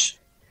as much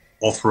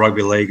off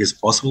rugby league as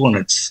possible. And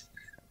it's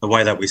the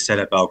way that we set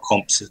up our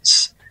comps.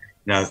 It's,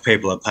 if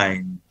people are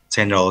paying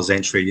 $10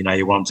 entry,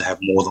 you want them to have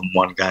more than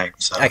one game.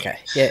 So,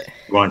 you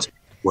want it to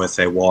be worth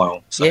their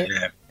while. So,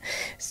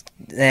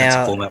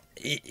 Now,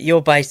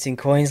 you're based in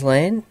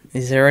Queensland.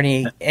 Is there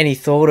any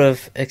thought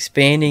of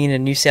expanding into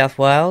New South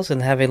Wales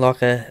and having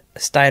like a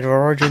state of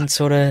origin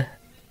sort of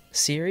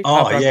series,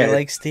 rugby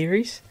league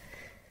series?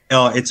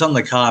 Oh, it's on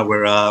the card.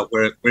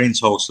 We're in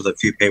talks with a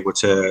few people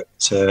to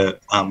get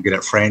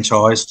it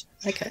franchised.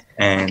 Okay.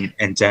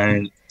 And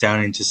down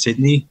into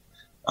Sydney.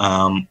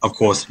 Of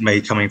course,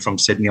 me coming from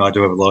Sydney, I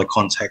do have a lot of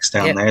contacts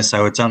down there.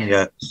 So it's only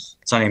a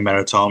matter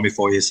of time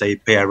before you see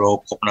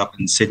PRL popping up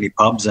in Sydney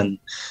pubs, and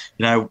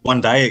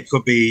one day it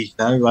could be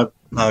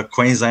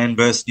Queensland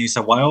versus New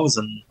South Wales,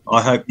 and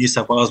I hope New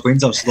South Wales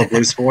wins. I'm still a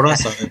blue supporter,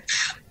 so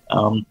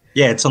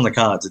it's on the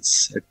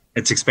cards.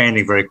 It's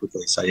expanding very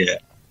quickly, so yeah.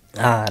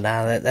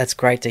 No, that's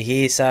great to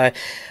hear. So,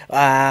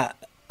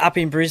 up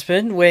in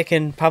Brisbane, where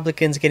can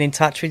publicans get in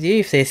touch with you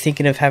if they're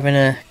thinking of having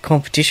a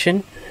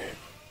competition?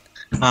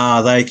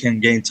 They can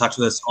get in touch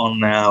with us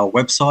on our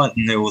website,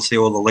 and they will see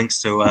all the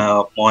links to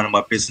mine and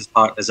my business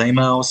partners'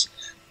 emails.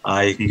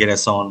 You can get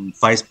us on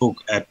Facebook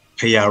at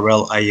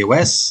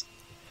PRLAUS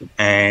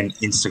and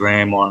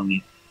Instagram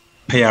on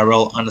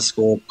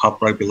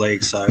PRL_Pub Rugby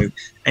League. So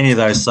any of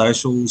those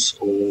socials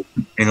or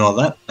anything like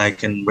that, they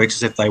can reach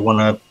us if they want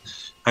to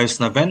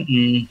host an event,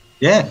 and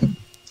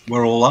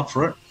we're all up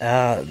for it.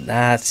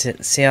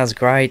 It sounds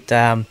great.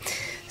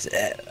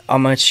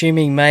 I'm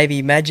assuming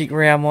maybe Magic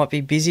Round might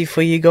be busy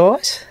for you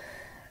guys,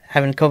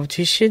 having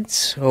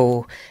competitions,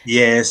 or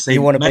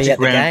you want to be at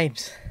the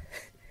games?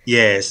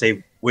 Yeah,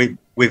 we've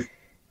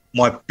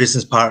my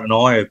business partner and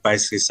I have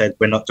basically said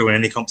we're not doing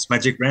any comps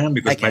Magic Round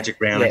because Magic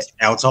Round is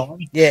our time.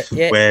 Yeah.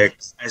 Where,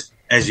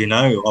 as you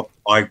know,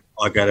 I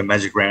go to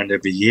Magic Round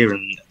every year,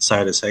 and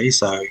so does he.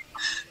 So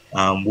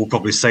we'll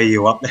probably see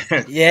you up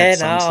there. Yeah,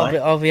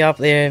 I'll be up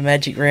there in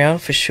Magic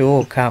Round for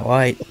sure. Can't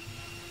wait.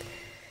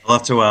 We'll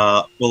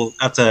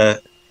have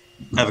to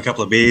have a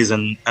couple of beers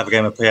and have a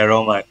game of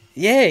PRL, mate.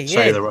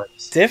 Show you the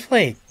ropes.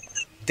 Definitely.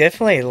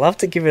 Love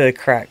to give it a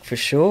crack for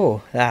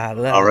sure. I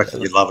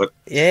reckon you'd love it.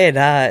 It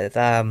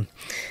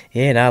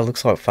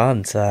looks like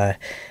fun. So,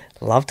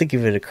 love to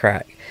give it a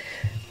crack.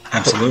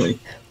 Absolutely.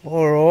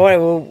 All right,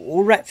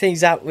 we'll wrap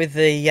things up with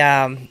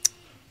the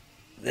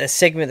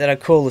segment that I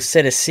call the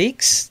set of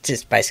six.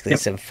 Just basically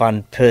some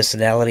fun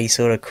personality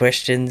sort of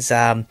questions.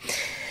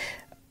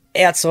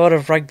 Outside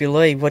of rugby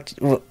league, what's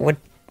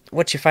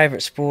your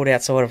favourite sport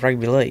outside of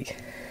rugby league?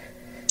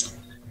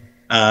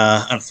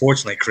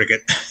 Unfortunately,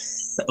 cricket.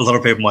 A lot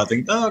of people might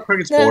think,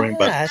 cricket's boring,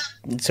 but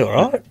it's all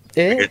right.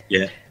 Cricket,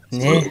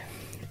 absolutely.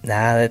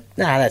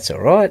 That's all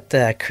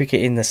right.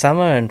 Cricket in the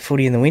summer and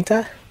footy in the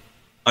winter.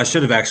 I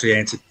should have actually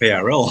answered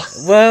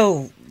PRL.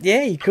 Well,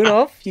 yeah, you could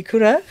have.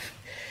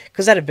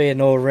 Because that'd be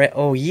an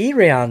all year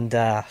round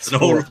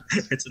sport.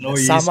 It's an all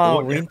year summer,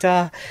 sport,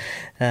 winter.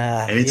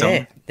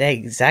 Anytime. Yeah,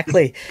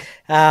 exactly.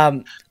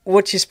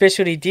 What's your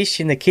specialty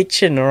dish in the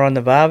kitchen or on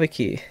the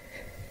barbecue?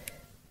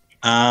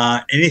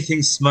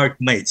 Anything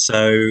smoked meat.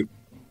 So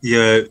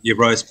your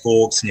roast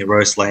porks and your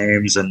roast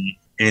lambs and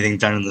anything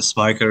done in the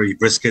smoker, your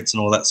briskets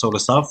and all that sort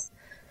of stuff,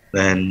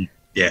 then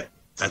yeah,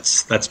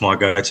 that's my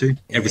go-to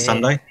every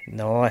Sunday.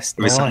 Nice.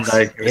 Every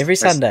Sunday. Every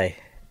Sunday.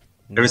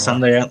 Every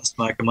Sunday out in the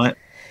smoker, mate.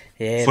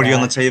 Yeah. Footy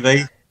on the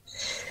TV.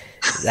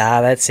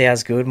 That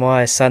sounds good.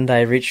 My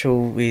Sunday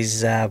ritual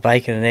is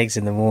bacon and eggs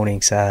in the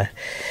morning, so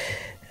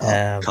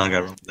can't go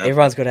wrong with that.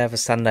 Everyone's got to have a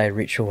Sunday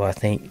ritual, I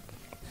think.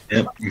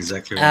 Yep,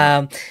 exactly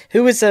right.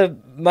 Who was the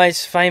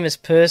most famous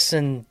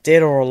person,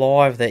 dead or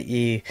alive, that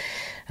you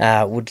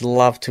would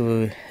love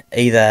to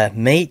either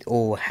meet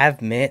or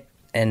have met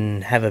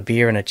and have a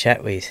beer and a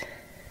chat with?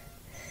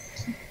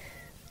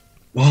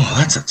 Whoa,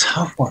 that's a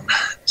tough one.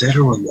 Dead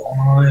or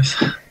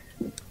alive?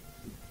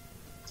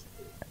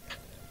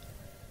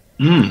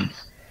 Might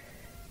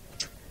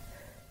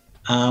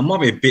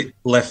be a bit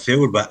left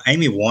field, but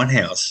Amy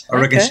Winehouse. I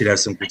reckon she'd have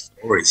some good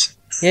stories.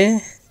 Yeah.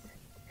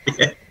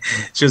 Yeah.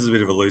 She was a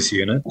bit of a loose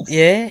unit.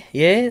 Yeah.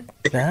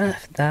 No,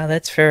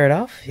 that's fair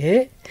enough.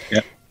 Yeah.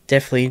 Yep.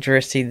 Definitely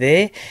interesting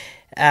there.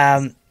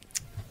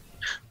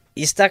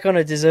 You're stuck on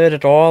a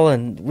deserted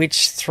island.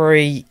 Which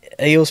 3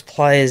 Eels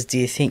players do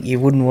you think you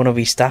wouldn't want to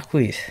be stuck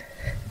with?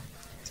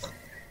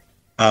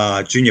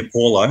 Junior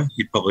Paulo,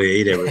 he'd probably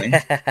eat everything.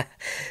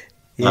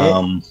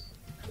 Yeah.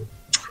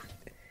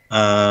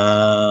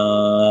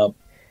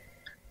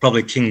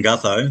 Probably King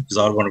Gutho, because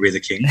I'd want to be the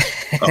king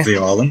of the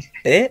island.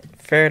 Yeah,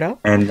 fair enough.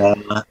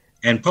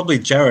 And probably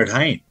Jared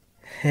Hayne.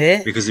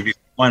 Yeah. Because he'd be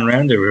flying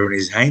around everywhere in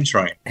his Hayne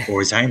train or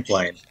his Hayne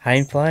plane.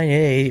 Hayne plane,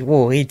 yeah.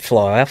 He'd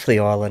fly off the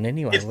island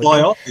anyway. He'd fly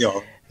off the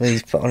island. When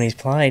he's on his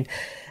plane.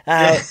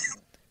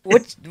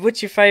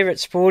 What's your favourite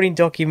sporting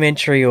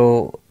documentary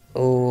or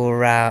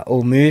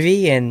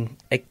movie? And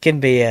it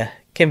can be a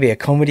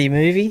comedy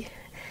movie.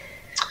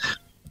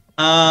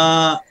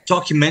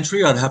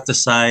 Documentary, I'd have to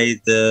say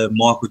the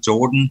Michael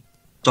Jordan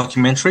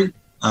documentary.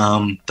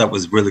 That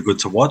was really good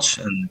to watch,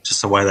 and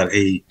just the way that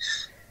he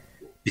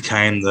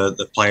became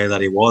the player that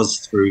he was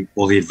through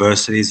all the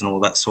adversities and all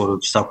that sort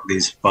of stuff with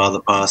his father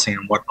passing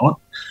and whatnot.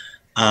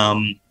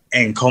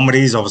 And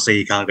comedies, obviously,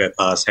 you can't go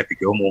past Happy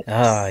Gilmore.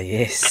 Oh,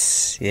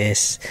 yes.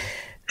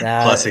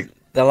 Classic.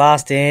 The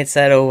Last Dance,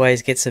 that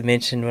always gets a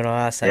mention when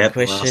I ask that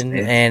question.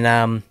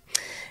 And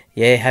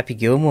Happy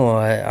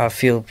Gilmore, I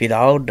feel a bit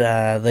old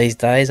these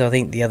days. I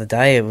think the other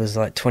day it was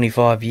like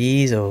 25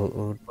 years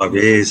or 5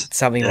 years.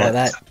 Something like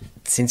that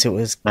since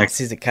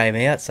it came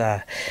out.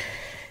 So,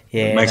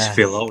 yeah. It makes you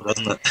feel old,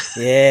 doesn't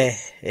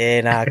it?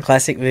 Yeah.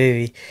 Classic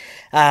movie.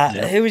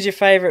 Who was your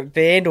favourite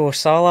band or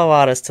solo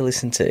artist to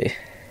listen to?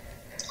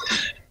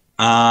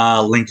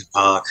 Linkin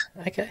Park.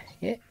 Okay,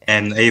 yeah.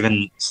 And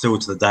even still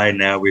to the day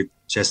now with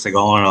Chester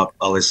gone,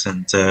 I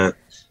listen to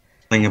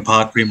Linkin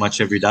Park pretty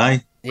much every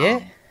day.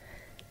 Yeah.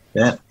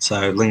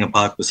 So Linkin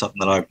Park was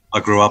something that I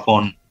grew up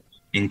on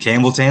in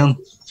Campbelltown,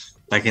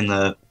 back in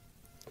the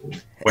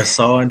west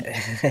side.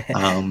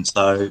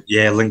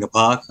 Linkin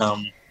Park.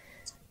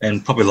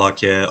 And probably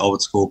like your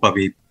old school,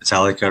 probably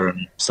Metallica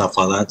and stuff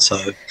like that. So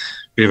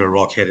bit of a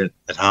rock head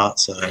at heart.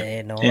 So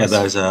nice.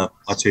 Those are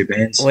my 2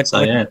 bands. What's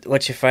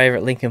your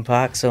favourite Linkin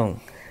Park song,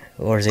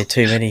 or is there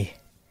too many?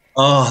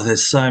 Oh,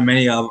 there's so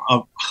many.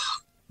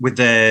 With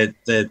the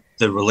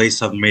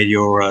release of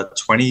Meteora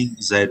 20,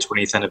 is their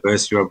 20th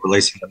anniversary of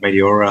releasing the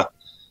Meteora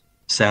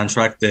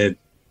soundtrack.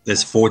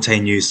 There's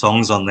 14 new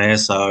songs on there,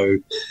 so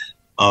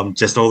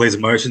just all these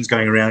emotions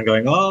going around,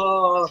 going,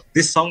 oh,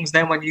 this song's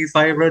now my new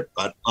favourite,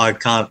 but I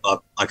can't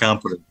put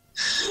it.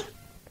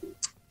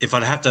 If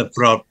I'd have to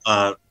put up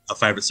a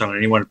favourite song on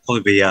anyone, it'd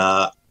probably be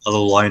a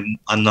little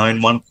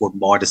unknown one called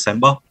My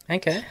December.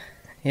 Okay,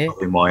 yeah.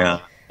 Probably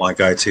my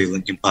go-to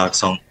Linkin Park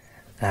song.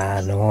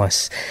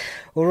 Nice.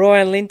 Well,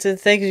 Ryan Linton,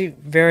 thank you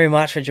very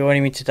much for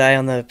joining me today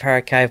on the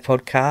Parramatta Cave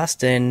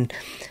podcast. And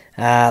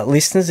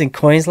listeners in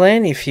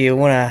Queensland, if you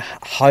want to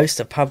host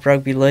a pub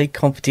rugby league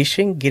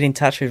competition, get in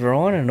touch with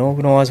Ryan and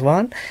organise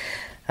one.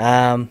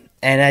 And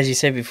as you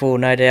said before,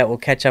 no doubt we'll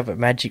catch up at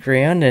Magic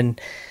Round,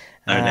 and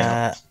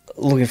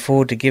looking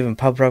forward to giving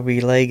pub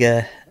rugby league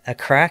a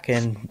crack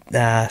and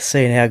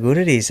seeing how good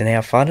it is and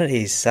how fun it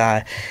is.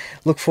 So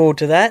look forward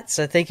to that.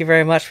 So thank you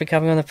very much for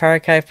coming on the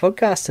Parramatta Cave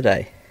podcast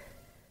today.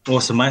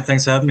 Awesome, mate.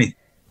 Thanks for having me.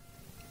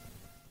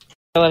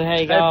 How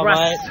you going,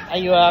 mate? Are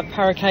you a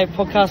Parramatta Cave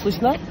podcast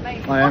listener?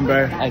 I am,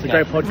 bro. It's a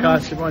great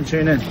podcast. Everyone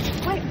tune in.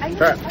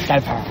 Go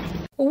Parra.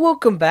 Well,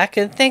 welcome back,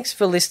 and thanks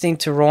for listening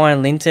to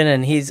Ryan Linton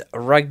and his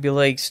rugby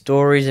league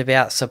stories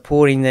about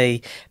supporting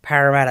the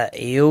Parramatta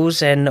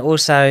Eels, and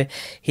also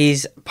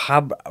his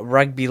pub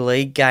rugby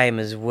league game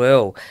as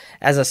well.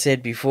 As I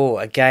said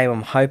before, a game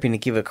I'm hoping to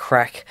give a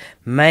crack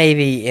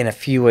maybe in a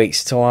few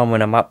weeks' time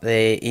when I'm up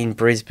there in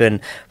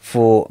Brisbane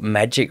for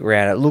Magic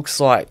Round. It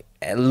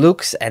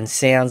looks and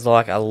sounds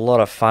like a lot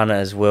of fun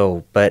as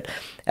well. But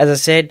as I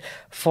said,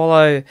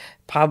 follow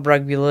Pub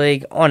Rugby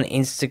League on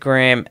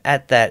Instagram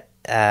at that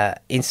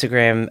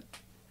Instagram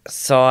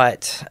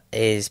site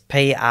is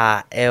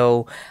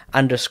PRL_Pub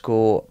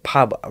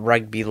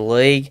Rugby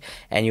League,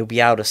 and you'll be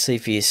able to see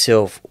for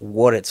yourself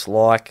what it's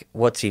like,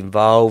 what's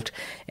involved,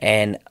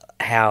 and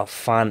how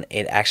fun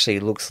it actually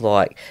looks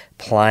like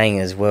playing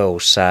as well.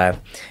 So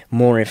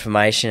more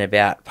information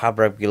about Pub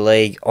Rugby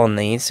League on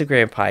the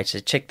Instagram page, so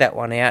check that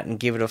one out and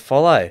give it a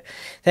follow.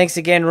 Thanks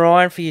again,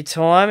 Ryan, for your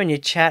time and your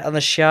chat on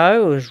the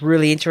show. It was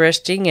really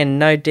interesting, and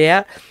no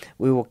doubt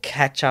we will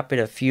catch up in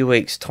a few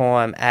weeks'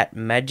 time at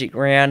Magic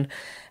Round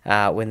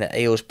when the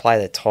Eels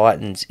play the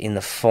Titans in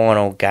the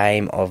final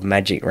game of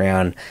Magic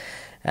Round,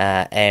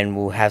 and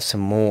we'll have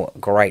some more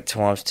great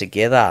times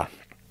together.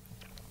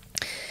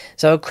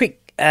 So a quick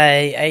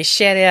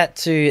shout out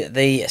to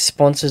the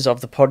sponsors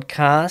of the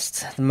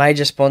podcast. The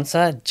major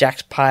sponsor,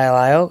 Jack's Pale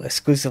Ale,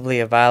 exclusively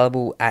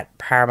available at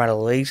Parramatta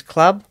Leagues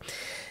Club.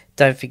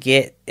 Don't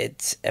forget,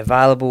 it's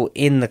available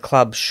in the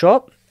club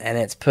shop, and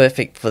it's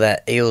perfect for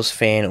that Eels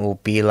fan or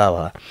beer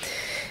lover.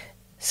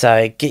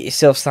 So get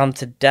yourself some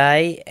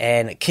today,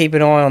 and keep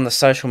an eye on the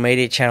social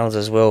media channels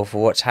as well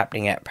for what's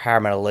happening at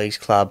Parramatta Leagues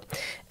Club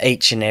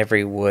each and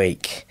every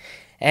week.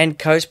 And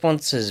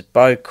co-sponsors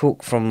Beau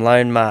Cook from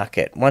Loan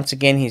Market. Once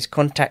again, his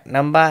contact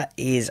number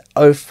is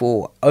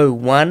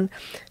 0401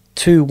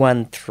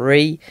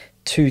 213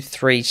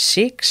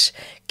 236.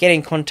 Get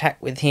in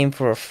contact with him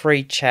for a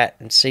free chat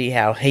and see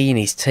how he and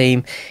his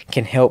team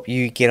can help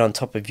you get on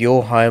top of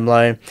your home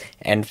loan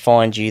and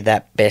find you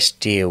that best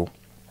deal.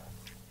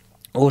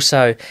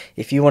 Also,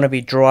 if you want to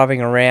be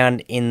driving around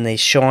in the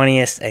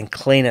shiniest and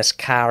cleanest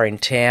car in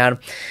town,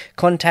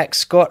 contact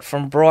Scott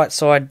from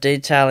Brightside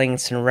Detailing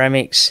and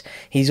Ceramics.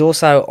 He's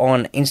also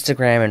on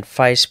Instagram and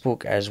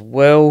Facebook as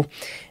well.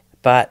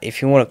 But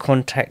if you want to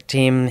contact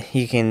him,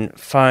 you can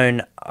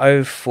phone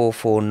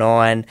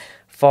 0449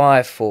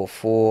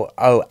 544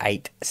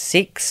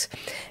 086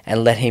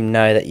 and let him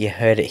know that you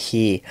heard it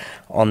here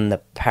on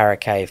the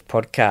Paracave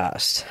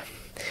podcast.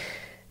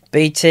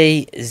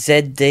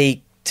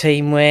 BTZD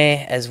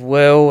Teamwear as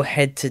well.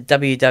 Head to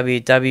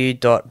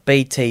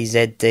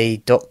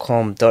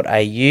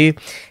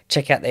www.btzd.com.au.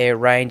 Check out their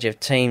range of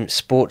team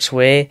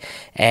sportswear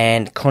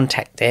and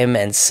contact them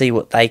and see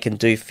what they can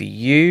do for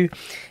you.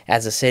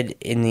 As I said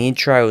in the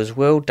intro as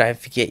well, don't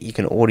forget you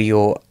can order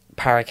your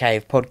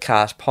Paracave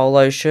podcast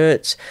polo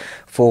shirts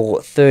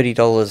for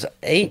 $30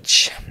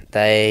 each.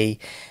 They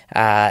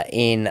are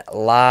in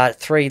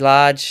three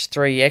large,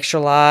 3 extra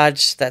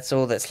large. That's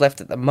all that's left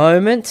at the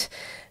moment.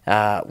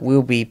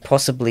 We'll be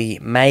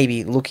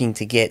maybe looking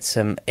to get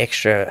some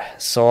extra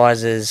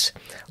sizes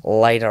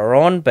later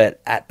on,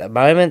 but at the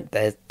moment,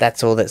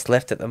 that's all that's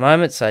left at the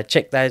moment, so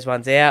check those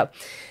ones out.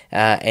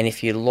 And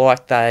if you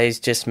like those,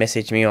 just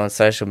message me on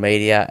social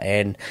media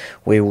and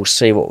we will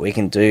see what we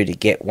can do to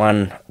get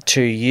one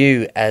to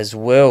you as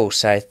well.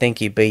 So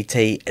thank you,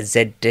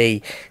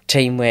 BTZD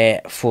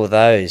Teamwear, for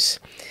those.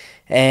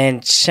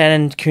 And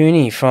Shannon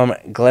Cooney from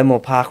Glenmore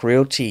Park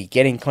Realty.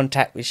 Get in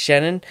contact with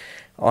Shannon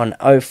on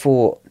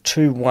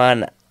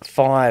 0421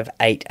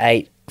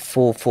 588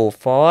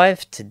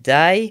 445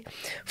 today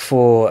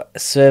for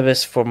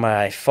service from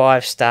a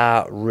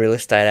 5-star real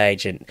estate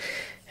agent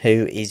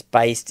who is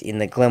based in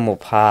the Glenmore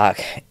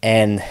Park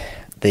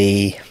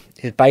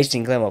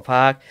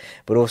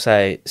but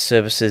also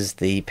services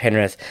the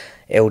Penrith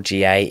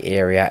LGA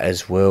area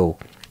as well.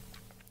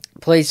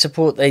 Please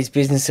support these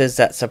businesses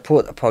that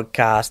support the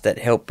podcast, that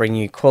help bring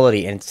you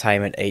quality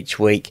entertainment each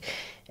week,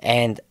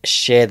 and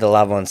share the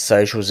love on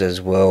socials as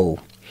well.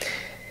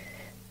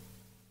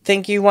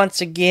 Thank you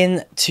once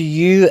again to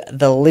you,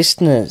 the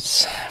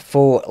listeners,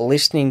 for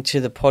listening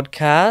to the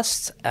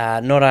podcast.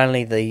 Not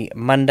only the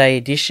Monday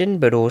edition,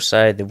 but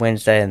also the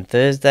Wednesday and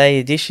Thursday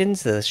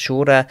editions, the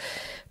shorter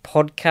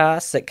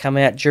podcasts that come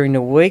out during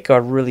the week. I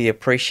really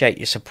appreciate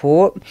your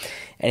support.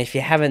 And if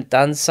you haven't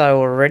done so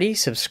already,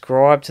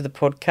 subscribe to the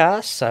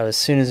podcast, so as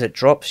soon as it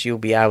drops, you'll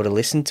be able to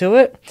listen to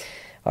it.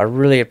 I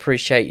really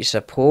appreciate your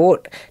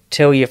support.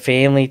 Tell your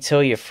family,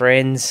 tell your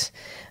friends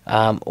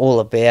all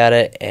about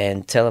it,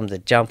 and tell them to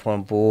jump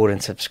on board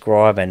and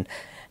subscribe and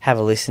have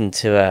a listen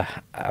to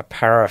a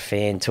para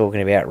fan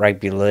talking about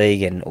rugby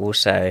league, and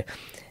also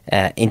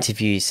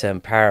interview some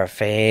para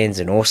fans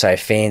and also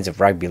fans of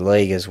rugby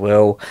league as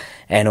well,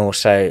 and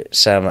also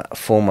some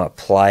former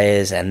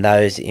players and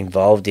those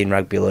involved in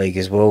rugby league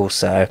as well.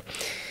 So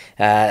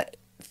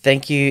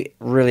thank you,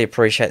 really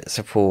appreciate the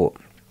support.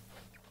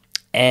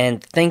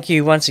 And thank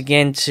you once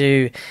again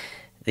to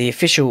the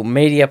official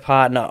media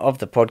partner of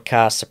the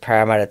podcast, the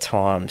Parramatta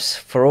Times.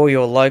 For all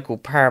your local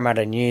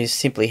Parramatta news,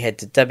 simply head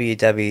to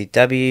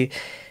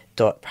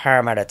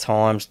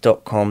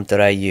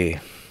www.parramattatimes.com.au.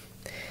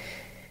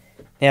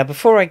 Now,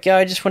 before I go,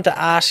 I just want to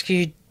ask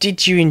you,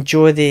 did you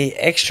enjoy the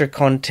extra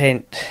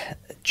content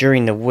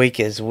during the week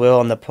as well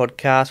on the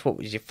podcast? What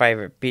was your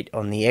favourite bit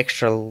on the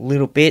extra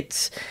little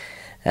bits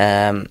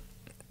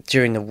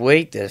during the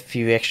week? There's a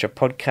few extra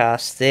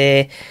podcasts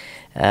there.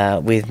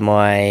 With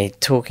my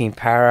Talking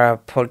Para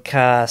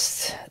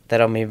podcast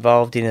that I'm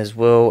involved in as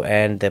well,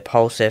 and the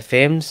Pulse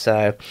FM.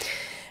 So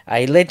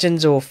a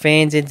Legends or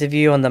Fans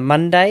interview on the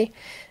Monday,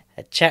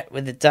 a chat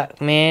with the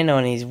Duckman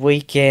on his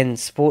weekend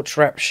sports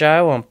wrap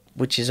show,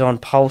 which is on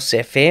Pulse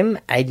FM,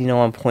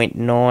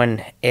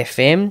 89.9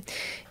 FM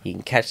You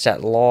can catch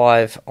that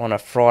live on a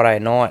Friday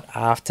night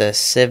after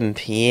 7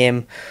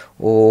 p.m.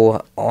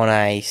 or on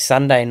a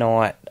Sunday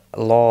night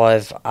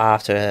live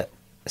after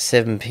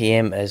 7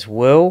 p.m. as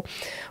well.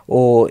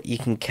 Or you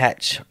can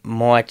catch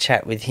my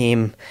chat with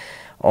him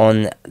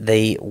on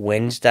the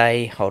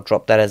Wednesday. I'll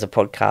drop that as a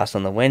podcast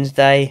on the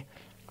Wednesday.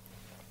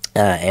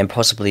 And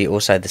possibly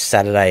also the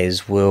Saturday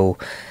as well.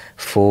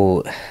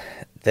 For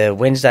the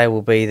Wednesday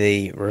will be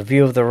the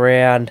review of the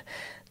round,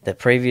 the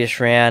previous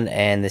round,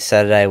 and the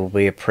Saturday will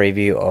be a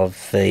preview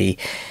of the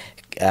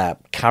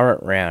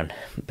current round,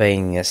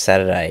 being a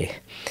Saturday.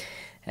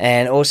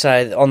 And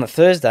also on the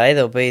Thursday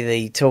there'll be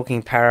the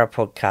Talking Para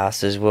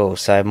podcast as well,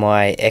 so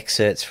my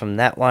excerpts from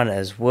that one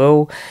as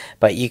well.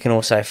 But you can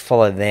also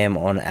follow them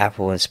on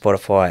Apple and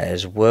Spotify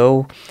as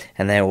well,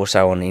 and they're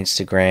also on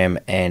Instagram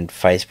and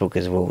Facebook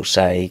as well,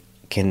 so you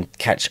can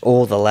catch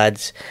all the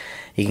lads.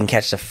 You can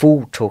catch the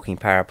full Talking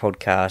Para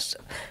podcast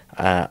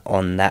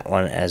on that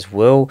one as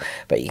well,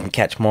 but you can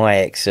catch my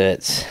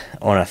excerpts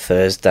on a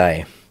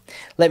Thursday.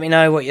 Let me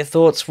know what your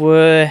thoughts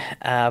were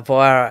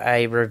via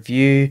a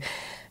review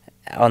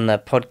on the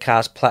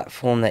podcast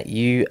platform that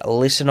you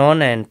listen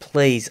on, and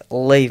please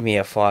leave me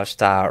a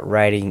 5-star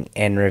rating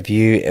and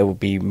review. It will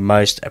be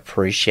most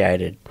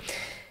appreciated.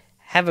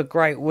 Have a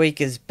great week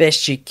as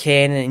best you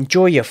can and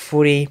enjoy your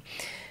footy.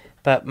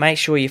 But make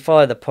sure you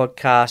follow the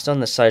podcast on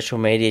the social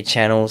media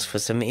channels for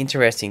some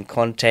interesting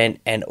content,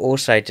 and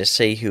also to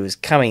see who is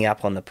coming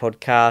up on the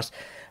podcast,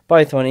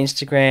 both on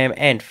Instagram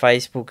and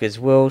Facebook as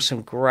well.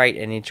 Some great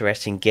and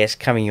interesting guests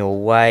coming your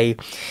way.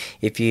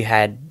 If you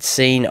had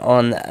seen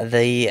on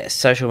the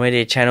social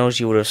media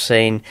channels, you would have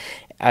seen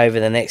over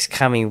the next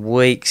coming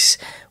weeks,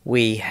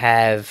 we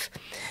have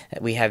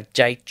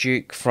Jake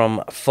Duke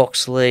from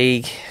Fox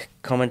League,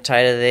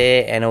 commentator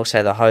there, and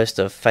also the host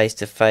of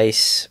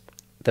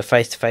the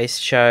Face-to-Face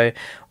show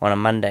on a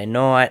Monday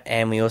night.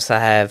 And we also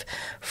have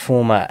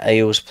former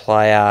Eels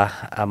player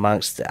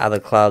amongst the other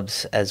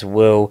clubs as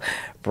well,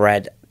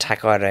 Brad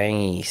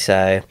Takairangi.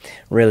 So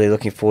really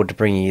looking forward to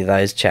bringing you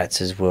those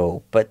chats as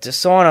well. But to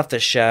sign off the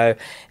show,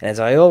 and as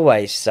I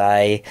always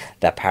say,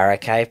 the Para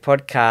Cave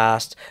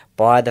podcast,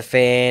 by the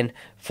fan,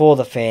 for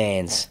the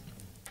fans.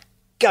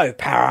 Go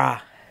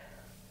Para!